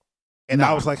Rock, and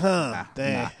I was like, damn.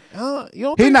 You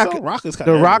don't think so? Rock is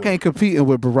The Rock ain't competing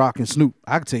with Barack and Snoop.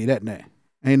 I can tell you that now.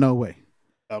 Ain't no way.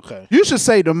 Okay. You should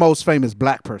say the most famous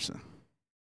black person,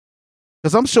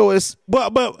 because I'm sure it's.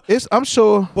 I'm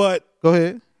sure. But go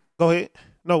ahead.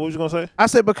 No, what was you gonna say? I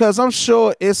said because I'm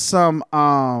sure it's some.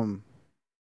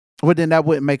 Well, then that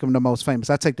wouldn't make him the most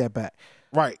famous. I take that back.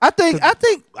 Right. I think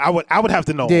I would have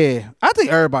to know. Yeah, I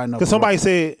think everybody knows. Because somebody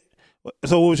said,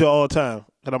 so what was your all time?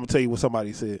 And I'm gonna tell you what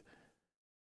somebody said.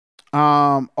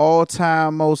 All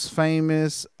time most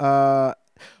famous.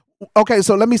 Okay,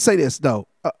 so let me say this though.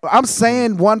 I'm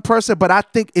saying one person, but I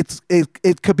think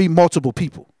it could be multiple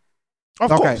people.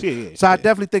 Of course, yeah. So I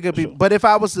definitely think it'd be. Sure. But if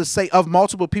I was to say of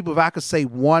multiple people, if I could say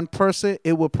one person,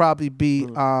 it would probably be.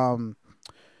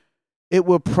 It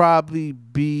would probably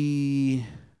be.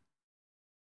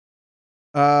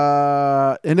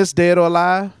 And it's dead or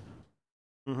alive.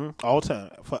 Mm-hmm. All time.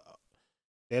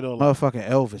 Dead or alive. Motherfucking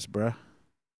Elvis, bruh.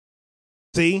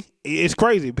 See, it's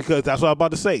crazy because that's what I'm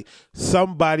about to say.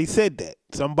 Somebody said that.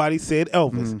 Somebody said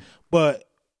Elvis, but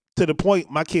to the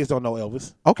point, my kids don't know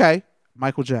Elvis. Okay,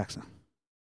 Michael Jackson.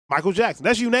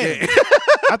 That's unanimous.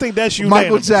 I think that's unanimous.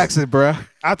 Michael Jackson, bruh.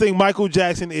 I think Michael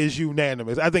Jackson is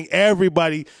unanimous. I think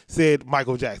everybody said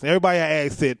Michael Jackson. Everybody I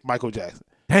asked said Michael Jackson.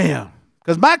 Damn.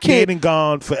 Because my kid and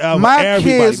gone forever. My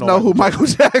kids know who Michael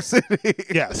Jackson is.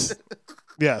 Yes.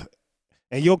 Yeah.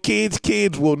 And your kids'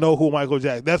 will know who Michael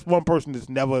Jackson. That's one person that's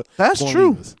never. That's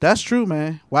true. That's true,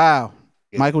 man. Wow.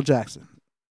 Yeah. Michael Jackson.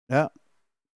 Yeah.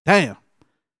 Damn.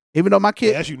 Even though my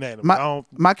kids. Yeah, that's unanimous.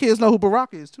 My kids know who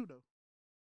Barack is too, though.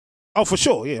 Oh, for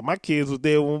sure. Yeah, my kids was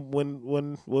there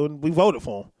when we voted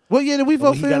for him. What year did we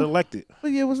vote for him? He got elected.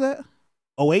 What year was that?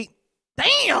 08.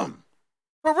 Damn.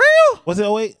 For real? Was it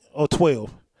 08 or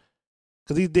 12?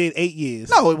 Because he did 8 years.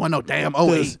 No, it wasn't no damn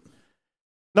 08.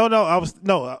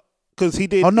 No, because he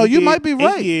did. Oh no, you might be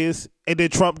right. 8 years, and then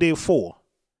Trump did 4.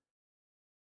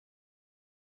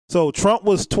 So Trump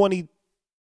was 20.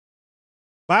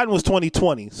 Biden was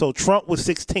 2020. So Trump was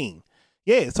 16.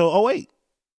 Yeah, so 08.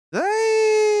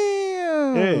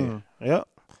 Damn. Yeah.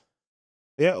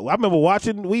 I remember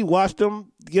we watched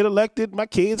them get elected. My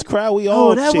kids cried. We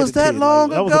all. Oh, that was that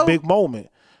long ago. That was a big moment.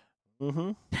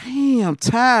 Mm-hmm. Damn,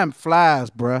 time flies,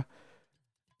 bruh.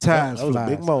 Time flies. That was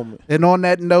a big moment. And on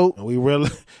that note, we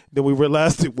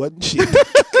realized it wasn't shit.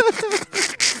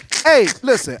 Hey,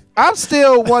 listen, I'm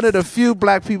still one of the few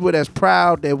black people that's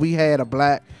proud that we had a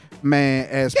black man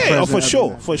as president.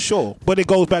 Yeah, for sure. But it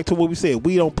goes back to what we said.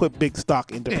 We don't put big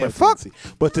stock into presidency.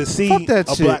 But to see a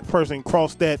black person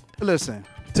cross that, listen,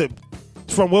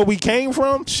 from where we came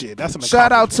from, shit, that's an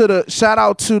shout out to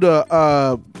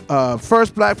the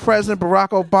first black president, Barack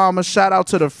Obama. Shout out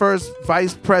to the first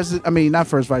vice president. I mean, not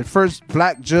first vice, first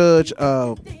black judge,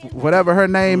 whatever her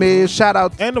name is. Shout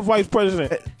out and the vice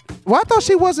president. Well, I thought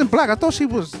she wasn't black. I thought she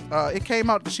was. It came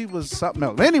out that she was something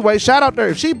else. Anyway, shout out to her.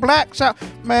 If she black,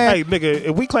 man. Hey, nigga,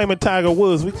 if we claiming Tiger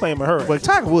Woods, we claiming her. Well,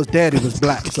 Tiger Woods' daddy was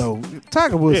black, so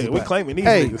Tiger Woods. Yeah, is we black. claiming these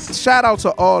hey, niggas. Shout out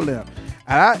to all them.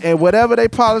 And whatever their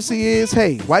policy is,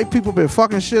 hey, white people been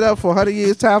fucking shit up for 100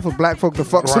 years. Time for black folk to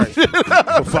fuck some Right. shit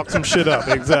up. To fuck some shit up,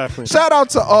 exactly. Shout out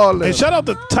to all them. And shout out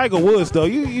to Tiger Woods though.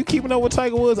 You keeping up with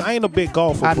Tiger Woods? I ain't a big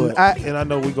golfer, and I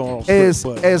know we going on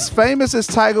as famous as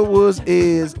Tiger Woods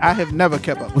is, I have never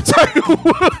kept up with Tiger Woods.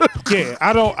 Yeah,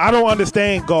 I don't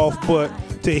understand golf, but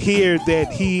to hear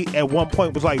that he at one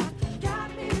point was like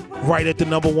right at the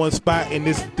number one spot in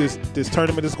this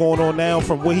tournament that's going on now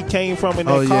from where he came from in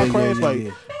that car crash,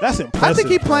 that's impressive. I think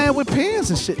he playing with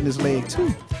pins and shit in his leg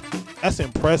too. That's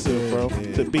impressive, bro.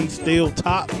 To be still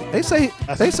top. They say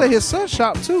his son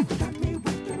shot too.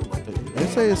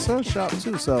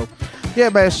 So yeah,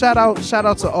 man, shout out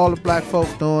to all the black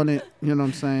folk doing it. You know what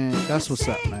I'm saying? That's what's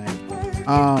up, man.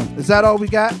 Is that all we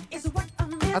got?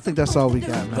 I think that's all we got,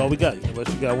 man. That's all we got.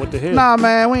 Unless you got what the hell. Nah,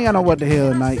 man, we ain't got no what the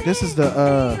hell tonight. This is the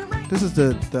the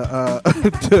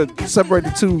Separate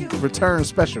the Two return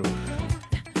special.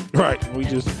 Right. We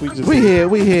We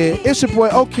here. It's your boy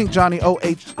O King Johnny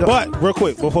OH. But real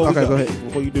quick before go ahead.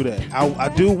 Before you do that, I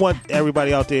do want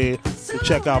everybody out there to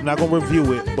check out. I'm not gonna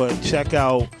review it, but check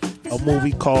out a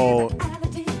movie called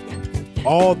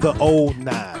All the Old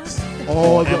Knives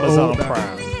on Amazon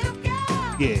Prime.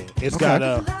 Yeah, it's got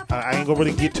I ain't gonna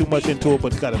really get too much into it,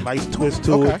 but it's got a nice twist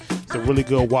to it. It's a really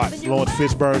good watch. Lawrence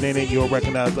Fishburne in it. You'll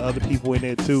recognize the other people in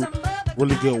there too.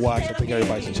 Really good watch. I think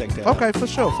everybody should check that out. Okay, for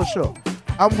sure.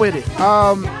 I'm with it.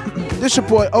 This your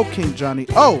boy O King Johnny.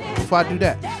 Oh, before I do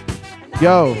that,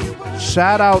 yo,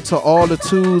 shout out to all the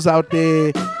twos out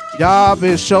there. Y'all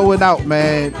been showing out,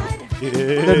 man.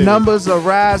 Yeah. The numbers are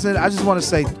rising. I just want to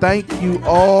say thank you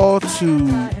all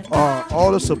to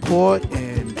all the support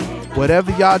and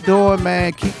whatever y'all doing,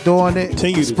 man. Keep doing it.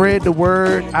 Spread the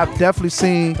word. I've definitely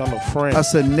seen a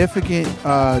significant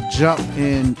jump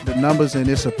in the numbers, and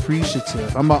it's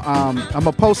appreciative. I'm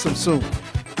gonna post them soon.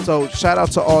 So shout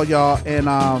out to all y'all, and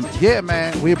yeah,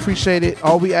 man, we appreciate it.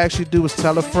 All we actually do is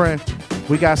tell a friend.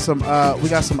 We got some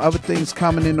other things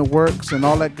coming in the works and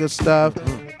all that good stuff.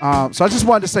 So I just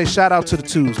wanted to say shout out to the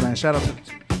twos, man. Shout out to the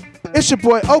twos. It's your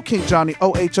boy O King Johnny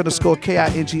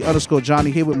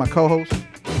OH_KING_Johnny here with my co-host.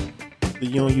 The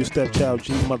you and you stepchild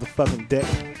G motherfucking deck.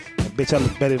 And bitch, I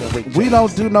look better than Rick James. We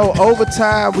don't do no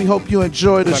overtime. We hope you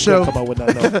enjoy the show. Come on with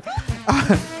that, no.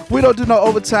 We don't do no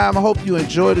overtime. I hope you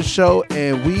enjoy the show,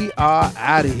 and we are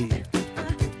out of here.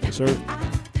 Yes, sir.